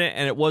wanted it.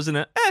 And it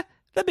wasn't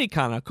that'd be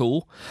kind of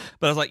cool."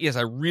 But I was like, "Yes,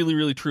 I really,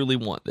 really, truly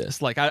want this."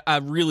 Like,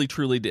 I really,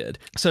 truly did.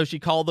 So she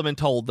called them and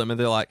told them, and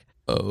they're like,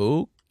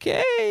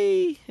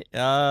 "Okay,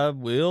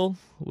 we'll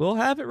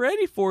have it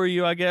ready for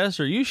you, I guess.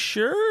 Are you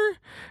sure?"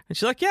 And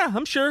she's like, "Yeah,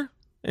 I'm sure."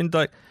 And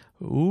like,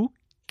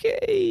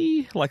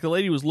 "Okay." Like the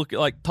lady was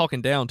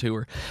talking down to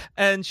her.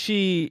 And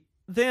she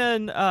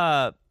then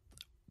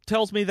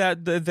tells me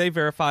that they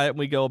verify it and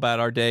we go about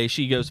our day.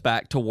 She goes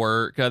back to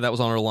work. That was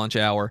on her lunch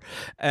hour.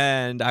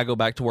 And I go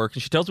back to work.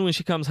 And she tells me when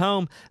she comes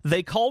home,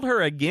 they called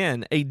her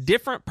again. A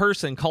different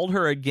person called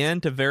her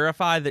again to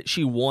verify that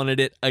she wanted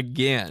it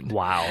again.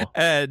 Wow.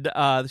 And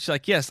she's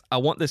like, "Yes, I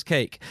want this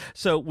cake."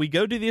 So we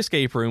go to the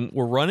escape room.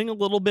 We're running a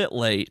little bit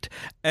late.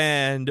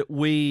 And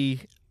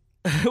we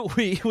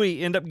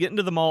end up getting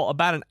to the mall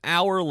about an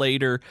hour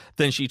later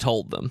than she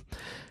told them.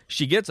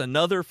 She gets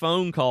another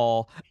phone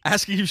call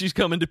asking if she's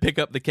coming to pick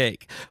up the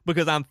cake,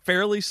 because I'm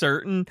fairly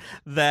certain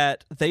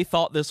that they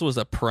thought this was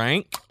a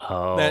prank.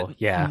 Oh, that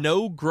yeah.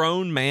 No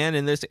grown man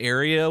in this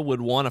area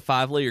would want a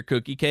 5-layer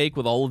cookie cake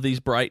with all of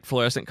these bright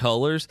fluorescent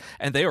colors,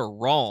 and they are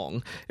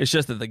wrong. It's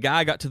just that the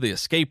guy got to the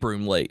escape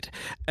room late,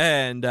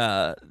 and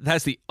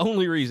that's the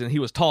only reason. He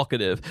was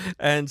talkative.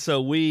 And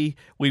so we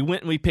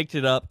went and we picked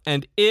it up,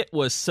 and it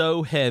was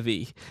so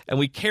heavy, and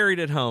we carried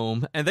it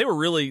home. And they were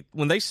really,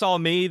 when they saw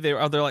me,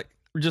 they're like,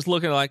 we're just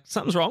looking like,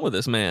 something's wrong with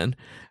this man.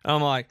 And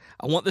I'm like,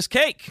 "I want this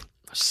cake."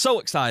 So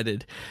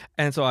excited.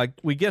 And so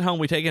we get home,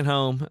 we take it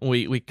home, and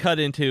we cut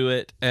into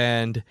it,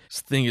 and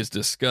this thing is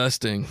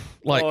disgusting.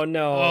 Like, oh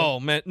no.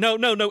 Oh man. No,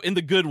 in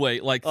the good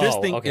way. Like, this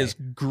thing is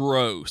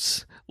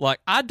gross.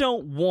 Like, I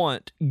don't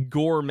want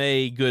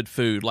gourmet good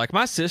food. Like,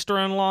 my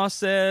sister-in-law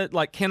said,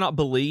 like, cannot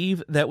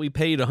believe that we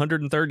paid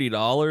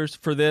 $130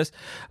 for this,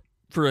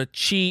 for a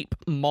cheap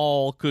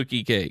mall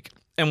cookie cake.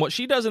 And what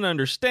she doesn't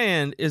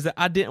understand is that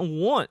I didn't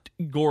want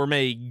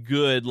gourmet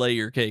good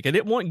layer cake. I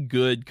didn't want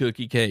good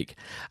cookie cake.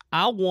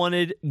 I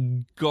wanted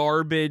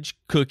garbage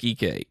cookie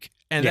cake.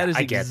 And that is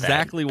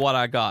exactly what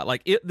I got.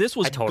 Like, this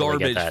was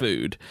garbage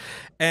food.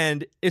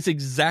 And it's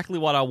exactly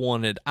what I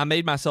wanted. I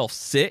made myself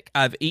sick.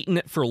 I've eaten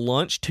it for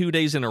lunch 2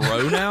 days in a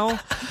row now.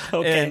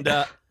 Okay. And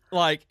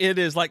it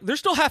is like, there's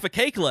still half a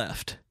cake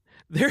left.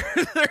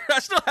 I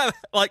still have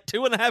like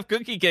 2.5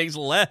 cookie cakes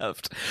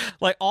left.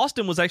 Like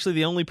Austin was actually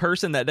the only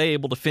person that day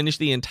able to finish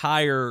the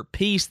entire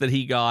piece that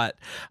he got.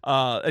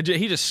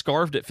 He just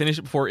scarfed it, finished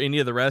it before any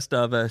of the rest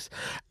of us.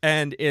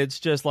 And it's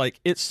just like,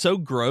 it's so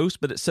gross,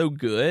 but it's so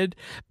good.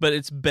 But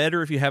it's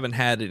better if you haven't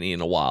had any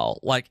in a while.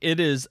 Like, it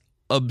is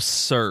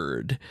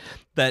absurd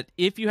that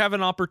if you have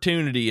an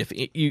opportunity, if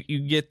you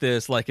get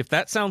this, like if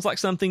that sounds like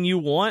something you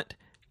want,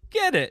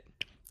 get it.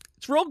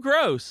 It's real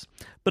gross,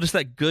 but it's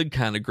that good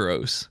kind of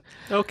gross.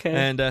 Okay.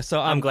 And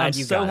so I'm glad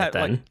you got it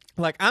then.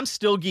 Like I'm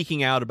still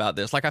geeking out about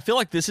this. Like I feel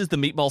like this is the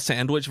meatball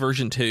sandwich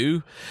version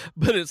 2,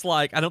 but it's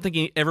like I don't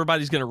think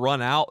everybody's going to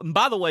run out. And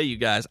by the way, you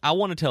guys, I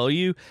want to tell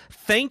you,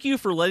 thank you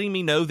for letting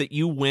me know that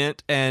you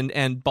went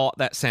and bought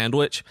that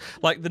sandwich.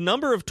 Like the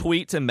number of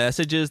tweets and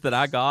messages that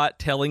I got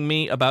telling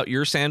me about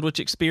your sandwich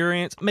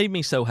experience made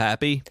me so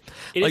happy.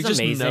 It like is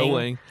just amazing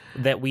knowing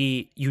that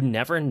you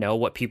never know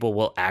what people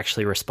will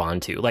actually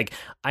respond to. Like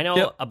I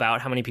know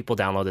about how many people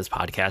download this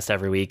podcast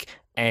every week,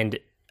 and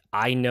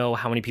I know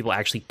how many people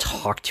actually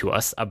talk to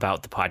us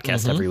about the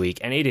podcast every week,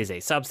 and it is a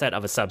subset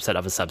of a subset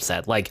of a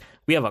subset. Like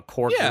we have a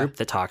core group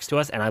that talks to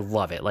us, and I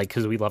love it, like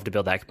because we love to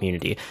build that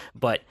community.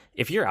 But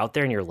if you're out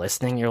there and you're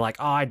listening, you're like,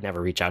 oh, I'd never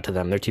reach out to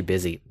them. They're too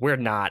busy. We're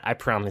not. I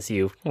promise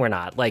you, we're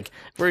not. Like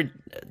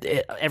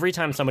every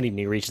time somebody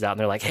new reaches out and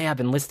they're like, hey, I've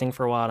been listening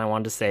for a while and I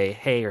wanted to say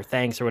hey or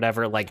thanks or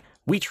whatever, like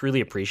we truly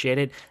appreciate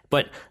it.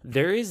 But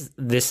there is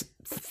this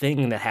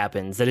thing that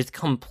happens that is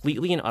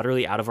completely and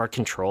utterly out of our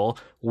control,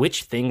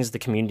 which things the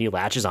community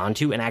latches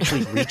onto and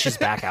actually reaches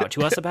back out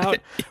to us about.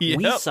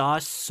 We saw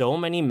so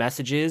many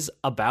messages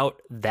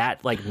about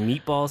that like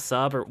meatball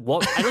sub or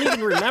what, I don't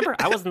even remember.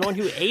 I wasn't the one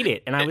who ate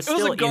it, and I was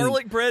still a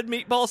garlic bread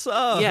meatball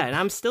sub. Yeah, and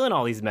I'm still in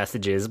all these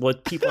messages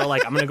what people are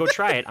like, I'm gonna go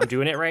try it, I'm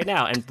doing it right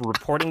now, and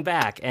reporting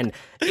back. And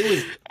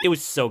it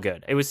was so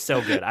good. It was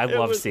so good. I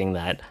love seeing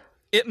that.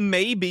 It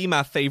may be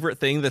my favorite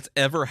thing that's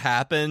ever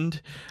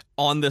happened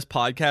on this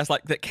podcast,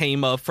 like that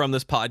came up from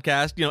this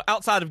podcast, you know,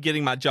 outside of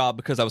getting my job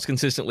because I was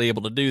consistently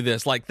able to do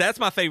this. Like that's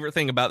my favorite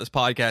thing about this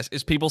podcast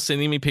is people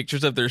sending me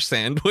pictures of their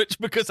sandwich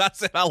because I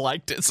said I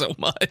liked it so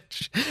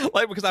much.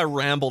 Like because I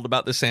rambled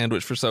about the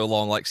sandwich for so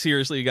long. Like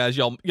seriously, you guys,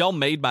 y'all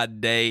made my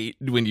day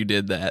when you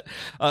did that.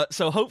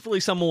 So hopefully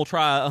someone will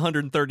try a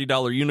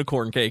 $130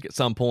 unicorn cake at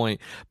some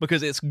point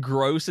because it's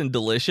gross and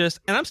delicious,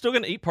 and I'm still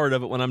going to eat part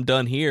of it when I'm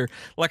done here.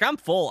 Like I'm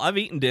full. I've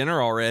eaten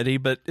dinner already,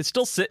 but it's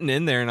still sitting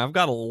in there, and I've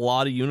got a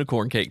lot of unicorn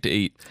cake to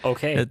eat.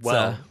 Okay,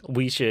 well,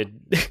 we should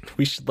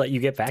let you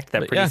get back to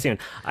that pretty soon.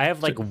 I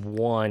have like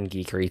one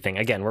geekery thing.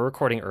 Again, we're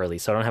recording early,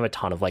 so I don't have a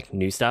ton of like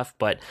new stuff,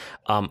 but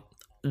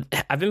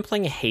I've been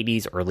playing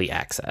Hades early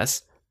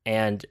access.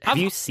 And have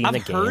you seen the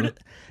game?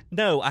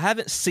 No, I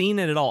haven't seen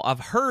it at all. I've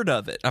heard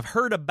of it. I've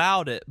heard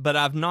about it, but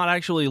I've not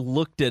actually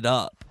looked it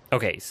up.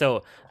 Okay,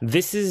 so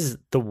this is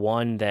the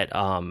one that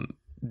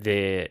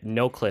the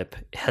NoClip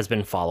has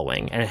been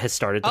following, and it has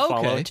started to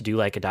follow to do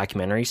like a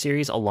documentary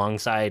series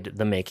alongside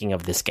the making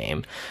of this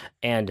game.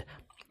 And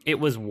it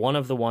was one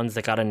of the ones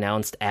that got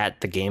announced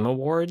at the Game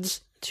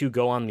Awards to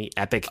go on the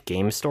Epic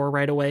Game Store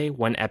right away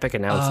when Epic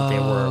announced that they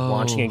were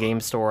launching a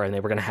game store and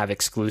they were going to have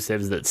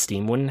exclusives that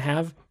Steam wouldn't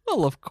have.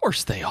 Well, of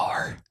course they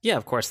are. Yeah,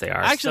 of course they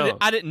are. Actually,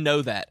 I didn't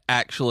know that,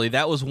 actually.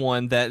 That was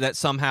one that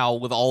somehow,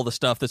 with all the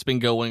stuff that's been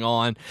going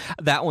on,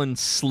 that one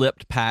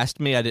slipped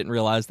past me. I didn't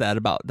realize that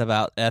about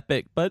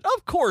Epic, but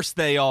of course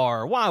they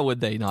are. Why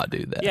would they not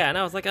do that? Yeah, and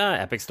I was like,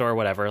 Epic Store,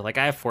 whatever. Like,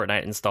 I have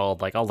Fortnite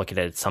installed. Like, I'll look at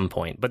it at some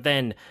point. But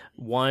then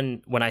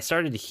when I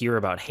started to hear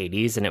about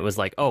Hades, and it was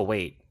like, oh,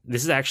 wait,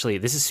 this is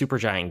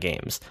Supergiant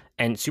Games.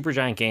 And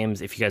Supergiant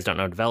Games, if you guys don't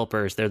know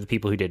developers, they're the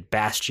people who did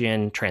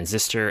Bastion,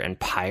 Transistor, and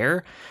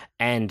Pyre.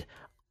 And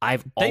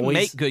they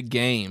make good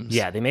games.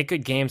 Yeah, they make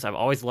good games. I've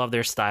always loved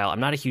their style. I'm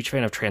not a huge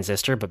fan of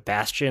Transistor, but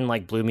Bastion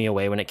like blew me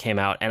away when it came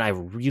out, and I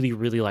really,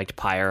 really liked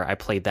Pyre. I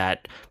played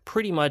that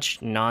pretty much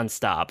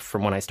nonstop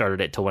from when I started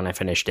it to when I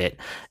finished it.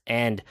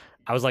 And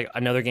I was like,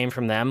 another game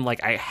from them,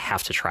 like I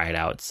have to try it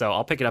out. So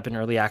I'll pick it up in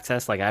early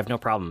access. Like I have no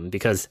problem,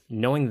 because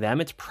knowing them,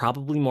 it's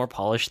probably more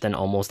polished than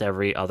almost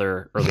every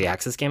other early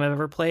access game I've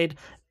ever played.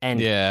 And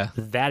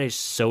that is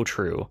so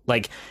true.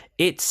 Like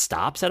it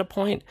stops at a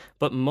point,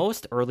 but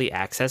most early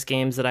access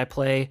games that I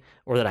play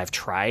or that I've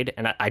tried,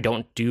 and I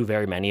don't do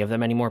very many of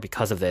them anymore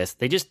because of this,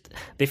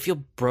 they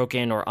feel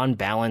broken or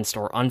unbalanced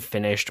or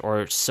unfinished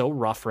or so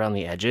rough around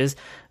the edges.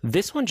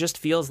 This one just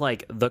feels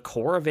like the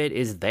core of it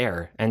is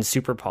there and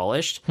super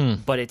polished,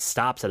 but it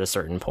stops at a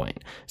certain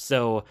point.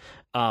 So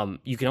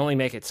you can only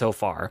make it so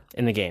far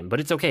in the game,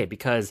 but it's okay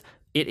because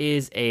it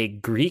is a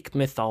Greek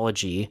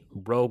mythology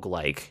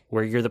roguelike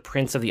where you're the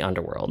prince of the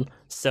underworld.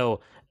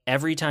 So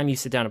every time you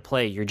sit down to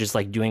play, you're just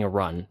like doing a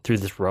run through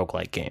this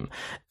roguelike game.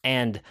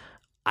 And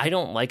I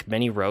don't like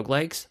many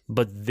roguelikes,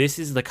 but this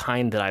is the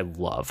kind that I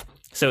love.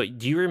 So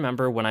do you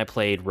remember when I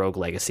played Rogue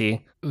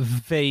Legacy?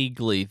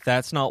 Vaguely.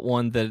 That's not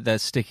one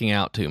that's sticking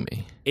out to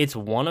me. It's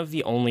one of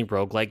the only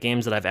roguelike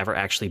games that I've ever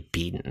actually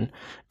beaten,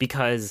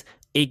 because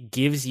it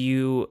gives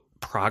you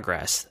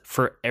progress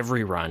for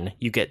every run.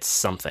 You get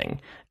something.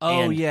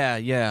 Oh, and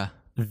yeah.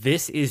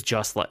 this is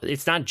just like,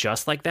 it's not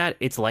just like that,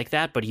 it's like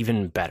that, but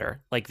even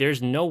better. Like,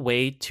 there's no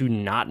way to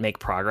not make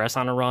progress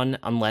on a run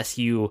unless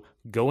you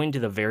go into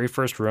the very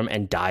first room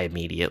and die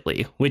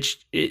immediately,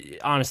 which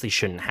honestly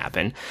shouldn't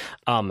happen.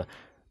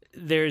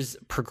 There's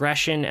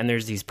progression and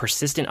there's these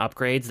persistent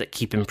upgrades that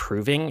keep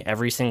improving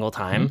every single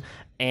time. Mm-hmm.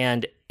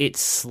 And it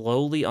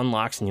slowly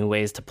unlocks new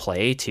ways to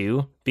play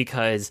too,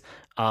 because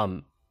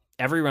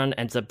every run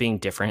ends up being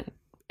different.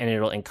 And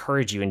it'll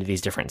encourage you into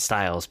these different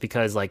styles,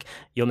 because like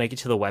you'll make it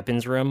to the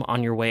weapons room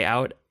on your way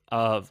out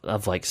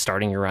of like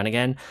starting your run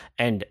again,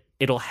 and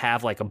it'll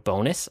have like a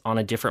bonus on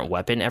a different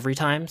weapon every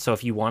time. So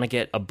if you want to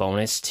get a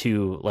bonus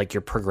to like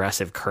your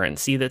progressive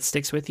currency that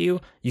sticks with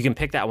you, you can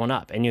pick that one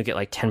up and you'll get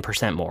like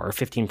 10% more or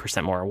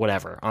 15% more or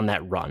whatever on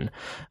that run.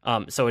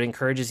 So it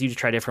encourages you to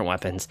try different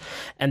weapons.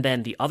 And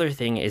then the other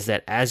thing is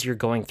that as you're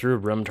going through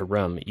room to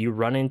room, you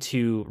run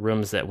into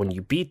rooms that when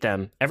you beat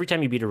them, every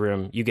time you beat a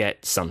room, you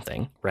get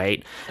something,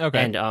 right? Okay.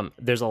 And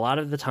there's a lot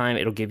of the time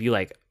it'll give you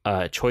like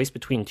a choice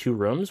between two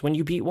rooms when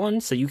you beat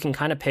one. So you can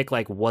kind of pick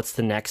like what's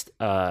the next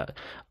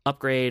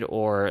upgrade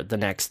or the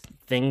next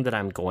thing that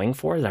I'm going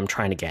for, that I'm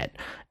trying to get.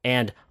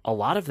 And a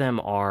lot of them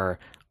are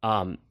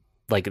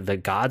like the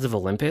gods of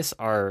Olympus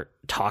are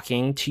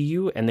talking to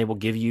you, and they will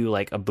give you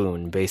like a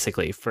boon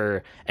basically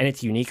and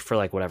it's unique for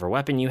like whatever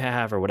weapon you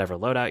have or whatever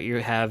loadout you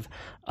have.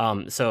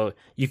 So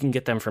you can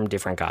get them from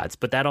different gods,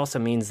 but that also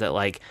means that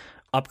like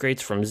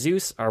upgrades from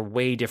Zeus are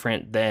way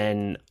different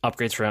than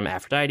upgrades from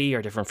Aphrodite,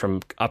 or different from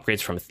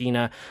upgrades from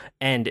Athena.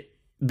 And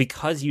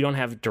because you don't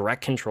have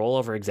direct control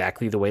over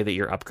exactly the way that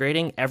you're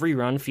upgrading, every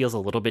run feels a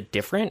little bit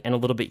different and a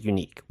little bit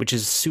unique, which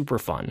is super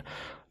fun.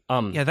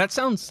 Yeah, that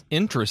sounds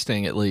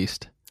interesting, at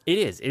least. It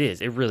is.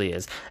 It really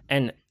is.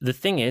 And the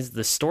thing is,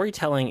 the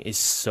storytelling is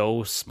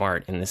so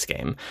smart in this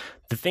game.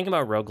 The thing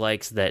about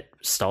roguelikes that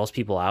stalls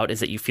people out is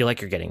that you feel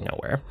like you're getting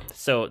nowhere.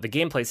 So the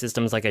gameplay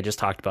systems, like I just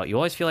talked about, you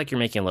always feel like you're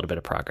making a little bit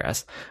of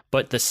progress.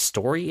 But the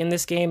story in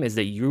this game is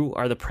that you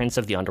are the prince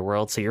of the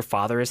underworld. So your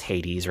father is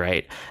Hades,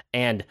 right?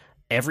 And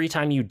every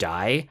time you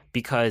die,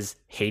 because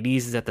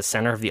Hades is at the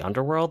center of the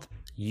underworld,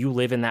 you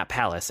live in that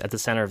palace at the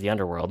center of the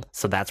underworld.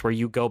 So that's where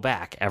you go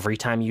back every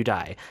time you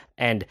die.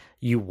 And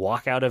you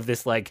walk out of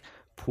this like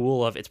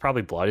pool of, it's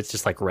probably blood, it's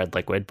just like red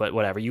liquid, but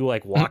whatever. You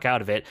like walk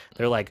out of it.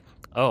 They're like,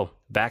 oh,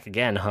 back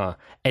again, huh?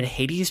 And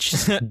Hades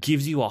just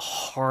gives you a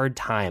hard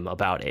time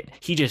about it.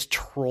 He just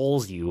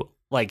trolls you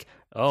like,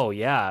 oh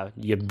yeah,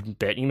 you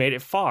bet you made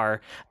it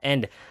far.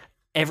 And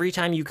every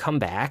time you come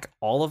back,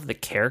 all of the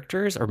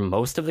characters, or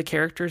most of the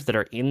characters that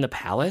are in the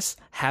palace,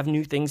 have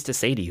new things to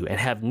say to you and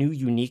have new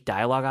unique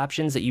dialogue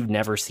options that you've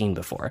never seen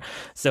before.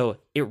 So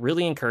it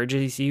really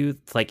encourages you,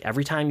 like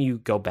every time you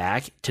go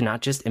back, to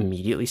not just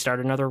immediately start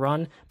another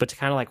run, but to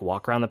kind of like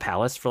walk around the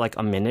palace for like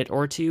a minute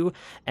or two,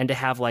 and to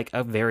have like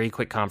a very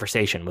quick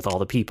conversation with all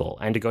the people,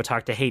 and to go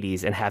talk to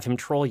Hades and have him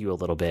troll you a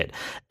little bit.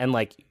 And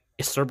like,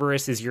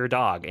 Cerberus is your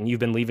dog, and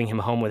you've been leaving him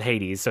home with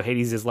Hades. So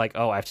Hades is like,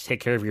 oh, I have to take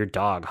care of your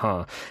dog,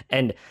 huh?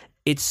 And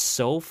it's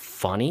so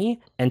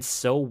funny and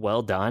so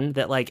well done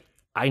that like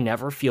I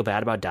never feel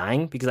bad about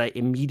dying, because I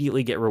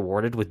immediately get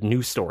rewarded with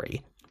new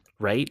story,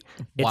 right?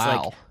 It's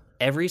like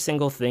every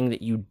single thing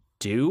that you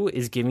do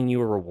is giving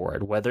you a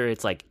reward, whether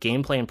it's like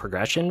gameplay and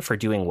progression for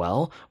doing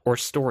well, or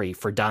story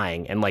for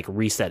dying and like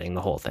resetting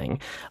the whole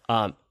thing.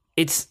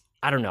 It's,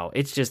 I don't know,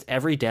 it's just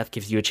every death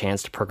gives you a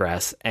chance to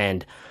progress,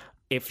 and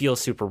it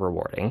feels super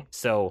rewarding.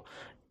 So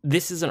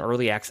this is an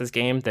early access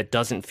game that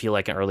doesn't feel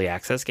like an early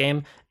access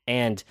game.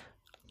 And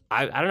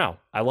I don't know.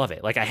 I love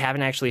it. Like, I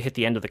haven't actually hit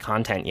the end of the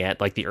content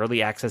yet. Like, the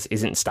early access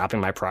isn't stopping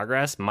my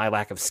progress. My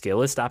lack of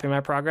skill is stopping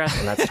my progress,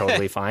 and that's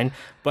totally fine.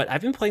 But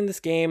I've been playing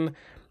this game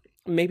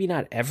maybe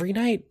not every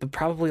night, but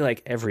probably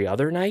like every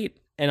other night.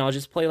 And I'll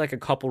just play like a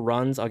couple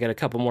runs. I'll get a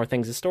couple more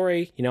things of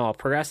story. You know, I'll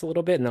progress a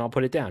little bit, and then I'll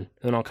put it down, and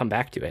then I'll come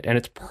back to it. And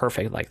it's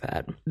perfect like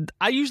that.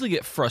 I usually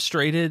get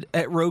frustrated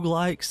at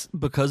roguelikes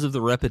because of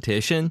the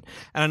repetition.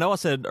 And I know I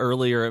said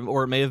earlier,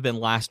 or it may have been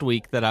last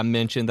week, that I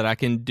mentioned that I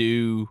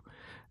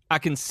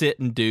can sit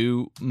and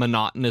do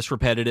monotonous,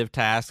 repetitive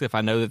tasks if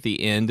I know that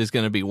the end is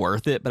going to be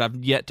worth it, but I've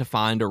yet to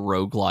find a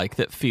roguelike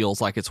that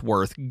feels like it's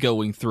worth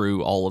going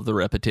through all of the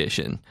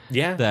repetition.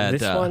 Yeah,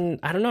 this one,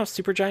 I don't know,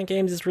 Supergiant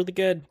Games is really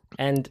good,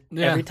 and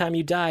every time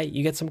you die,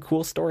 you get some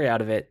cool story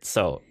out of it,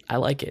 so I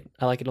like it.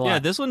 I like it a lot. Yeah,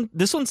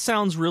 this one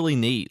sounds really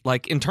neat.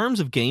 Like, in terms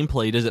of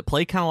gameplay, does it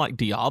play kind of like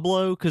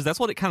Diablo? Because that's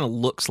what it kind of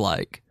looks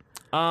like.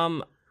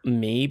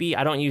 Maybe.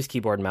 I don't use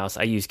keyboard and mouse.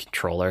 I use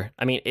controller.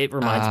 I mean, it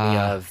reminds me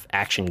of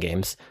action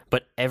games,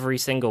 but every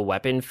single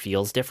weapon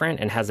feels different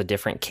and has a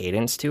different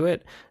cadence to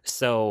it.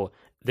 So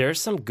there's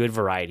some good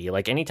variety.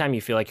 Like, anytime you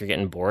feel like you're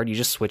getting bored, you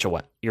just switch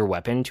your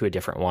weapon to a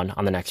different one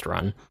on the next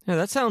run. Yeah,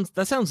 that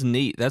sounds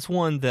neat. That's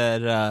one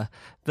that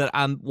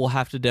I will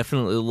have to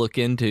definitely look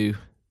into.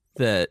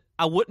 That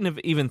I wouldn't have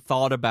even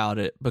thought about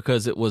it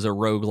because it was a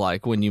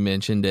roguelike when you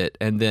mentioned it,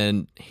 and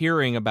then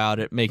hearing about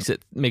it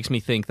makes me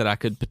think that I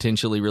could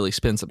potentially really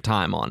spend some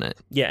time on it.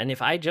 Yeah, and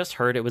if I just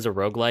heard it was a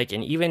roguelike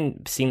and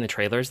even seen the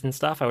trailers and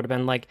stuff, I would have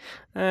been like,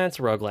 it's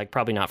a roguelike,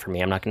 probably not for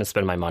me. I'm not going to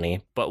spend my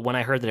money. But when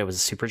I heard that it was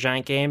a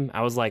Supergiant game,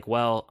 I was like,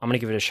 well, I'm going to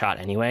give it a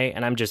shot anyway,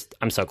 and I'm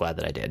so glad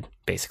that I did,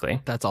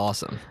 basically. That's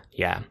awesome.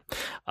 Yeah.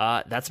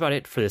 That's about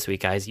it for this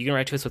week, guys. You can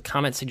write to us with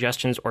comments,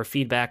 suggestions, or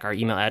feedback. Our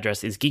email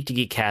address is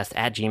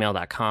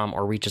geek2geekcast@gmail.com,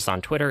 or reach us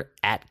on Twitter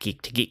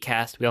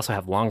 @geek2geekcast. We also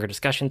have longer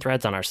discussion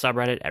threads on our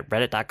subreddit at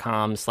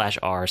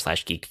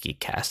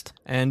reddit.com/r/geek2geekcast.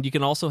 And you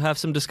can also have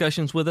some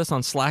discussions with us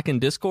on Slack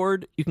and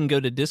Discord. You can go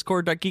to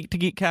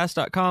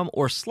discord.geek2geekcast.com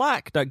or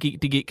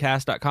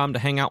slack.geek2geekcast.com to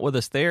hang out with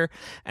us there.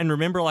 And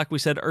remember, like we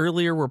said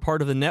earlier, we're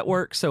part of the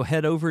network, so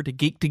head over to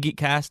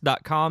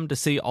geek2geekcast.com to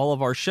see all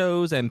of our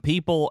shows and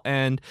people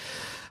and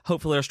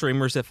hopefully our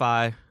streamers if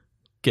I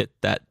get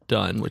that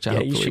done, which I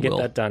hopefully will. You should get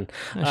that done.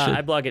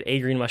 I blog at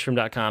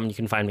agreenmushroom.com. You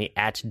can find me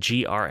at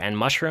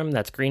grnmushroom.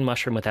 That's green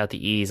mushroom without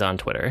the E's on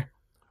Twitter.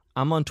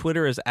 I'm on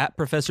Twitter as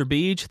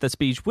 @ProfessorBeej. That's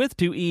Beej with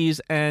 2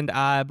 E's, and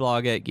I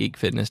blog at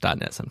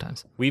geekfitness.net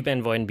sometimes. We've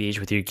been Void and Beej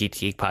with your Geek to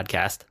Geek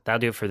podcast. That'll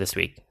do it for this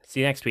week.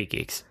 See you next week,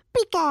 geeks.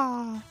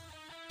 Pika!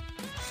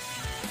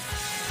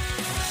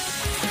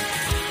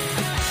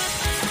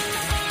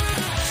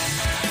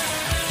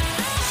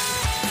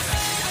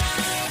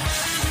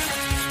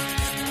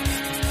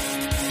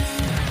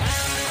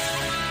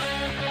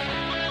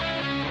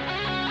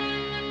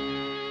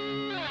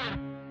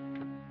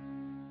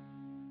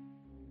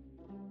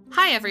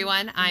 Hi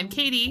everyone, I'm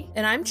Katie.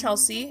 And I'm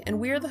Chelsea, and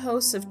we are the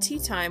hosts of Tea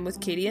Time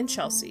with Katie and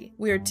Chelsea.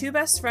 We are two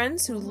best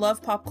friends who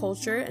love pop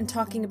culture and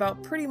talking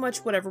about pretty much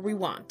whatever we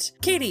want.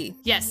 Katie!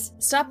 Yes?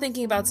 Stop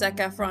thinking about Zac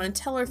Efron and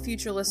tell our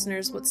future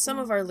listeners what some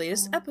of our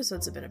latest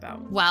episodes have been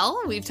about. Well,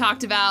 we've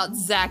talked about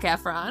Zac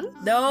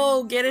Efron.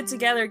 No, get it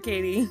together,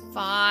 Katie.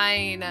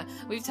 Fine.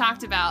 We've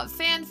talked about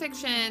fan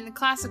fiction,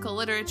 classical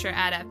literature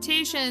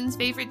adaptations,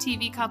 favorite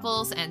TV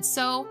couples, and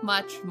so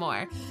much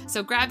more.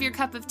 So grab your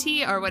cup of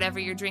tea or whatever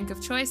your drink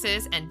of choice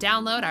is and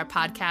download our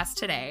podcast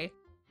today.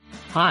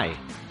 Hi,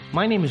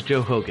 my name is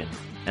Joe Hogan,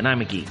 and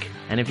I'm a geek.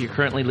 And if you're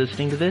currently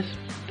listening to this,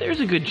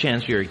 there's a good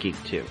chance you're a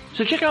geek too.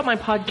 So check out my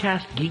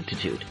podcast,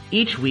 Geektitude.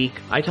 Each week,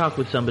 I talk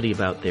with somebody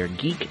about their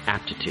geek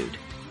aptitude.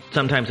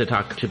 Sometimes I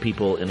talk to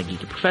people in a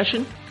geeky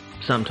profession.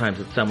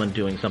 Sometimes it's someone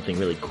doing something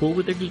really cool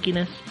with their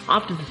geekiness.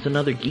 Often it's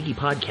another geeky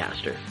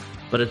podcaster.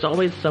 But it's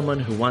always someone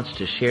who wants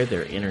to share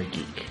their inner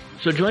geek.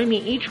 So join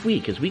me each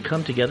week as we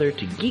come together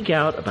to geek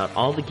out about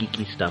all the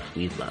geeky stuff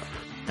we love.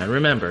 And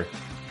remember,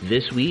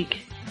 this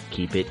week,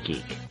 keep it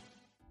geek.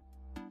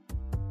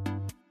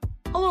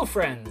 Hello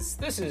friends,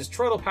 this is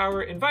Troidal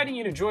Power inviting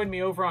you to join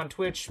me over on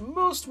Twitch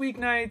most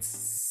weeknights,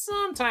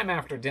 sometime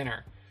after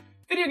dinner.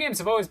 Video games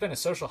have always been a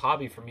social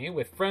hobby for me,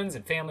 with friends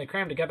and family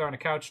crammed together on a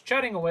couch,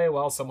 chatting away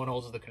while someone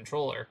holds the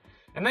controller.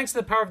 And thanks to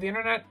the power of the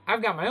internet,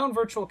 I've got my own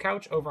virtual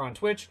couch over on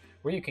Twitch,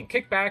 where you can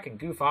kick back and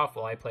goof off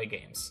while I play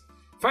games.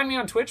 Find me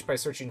on Twitch by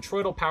searching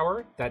Troidal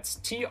Power, that's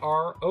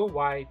TROYTLE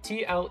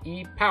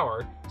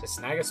Power, to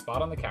snag a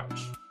spot on the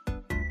couch.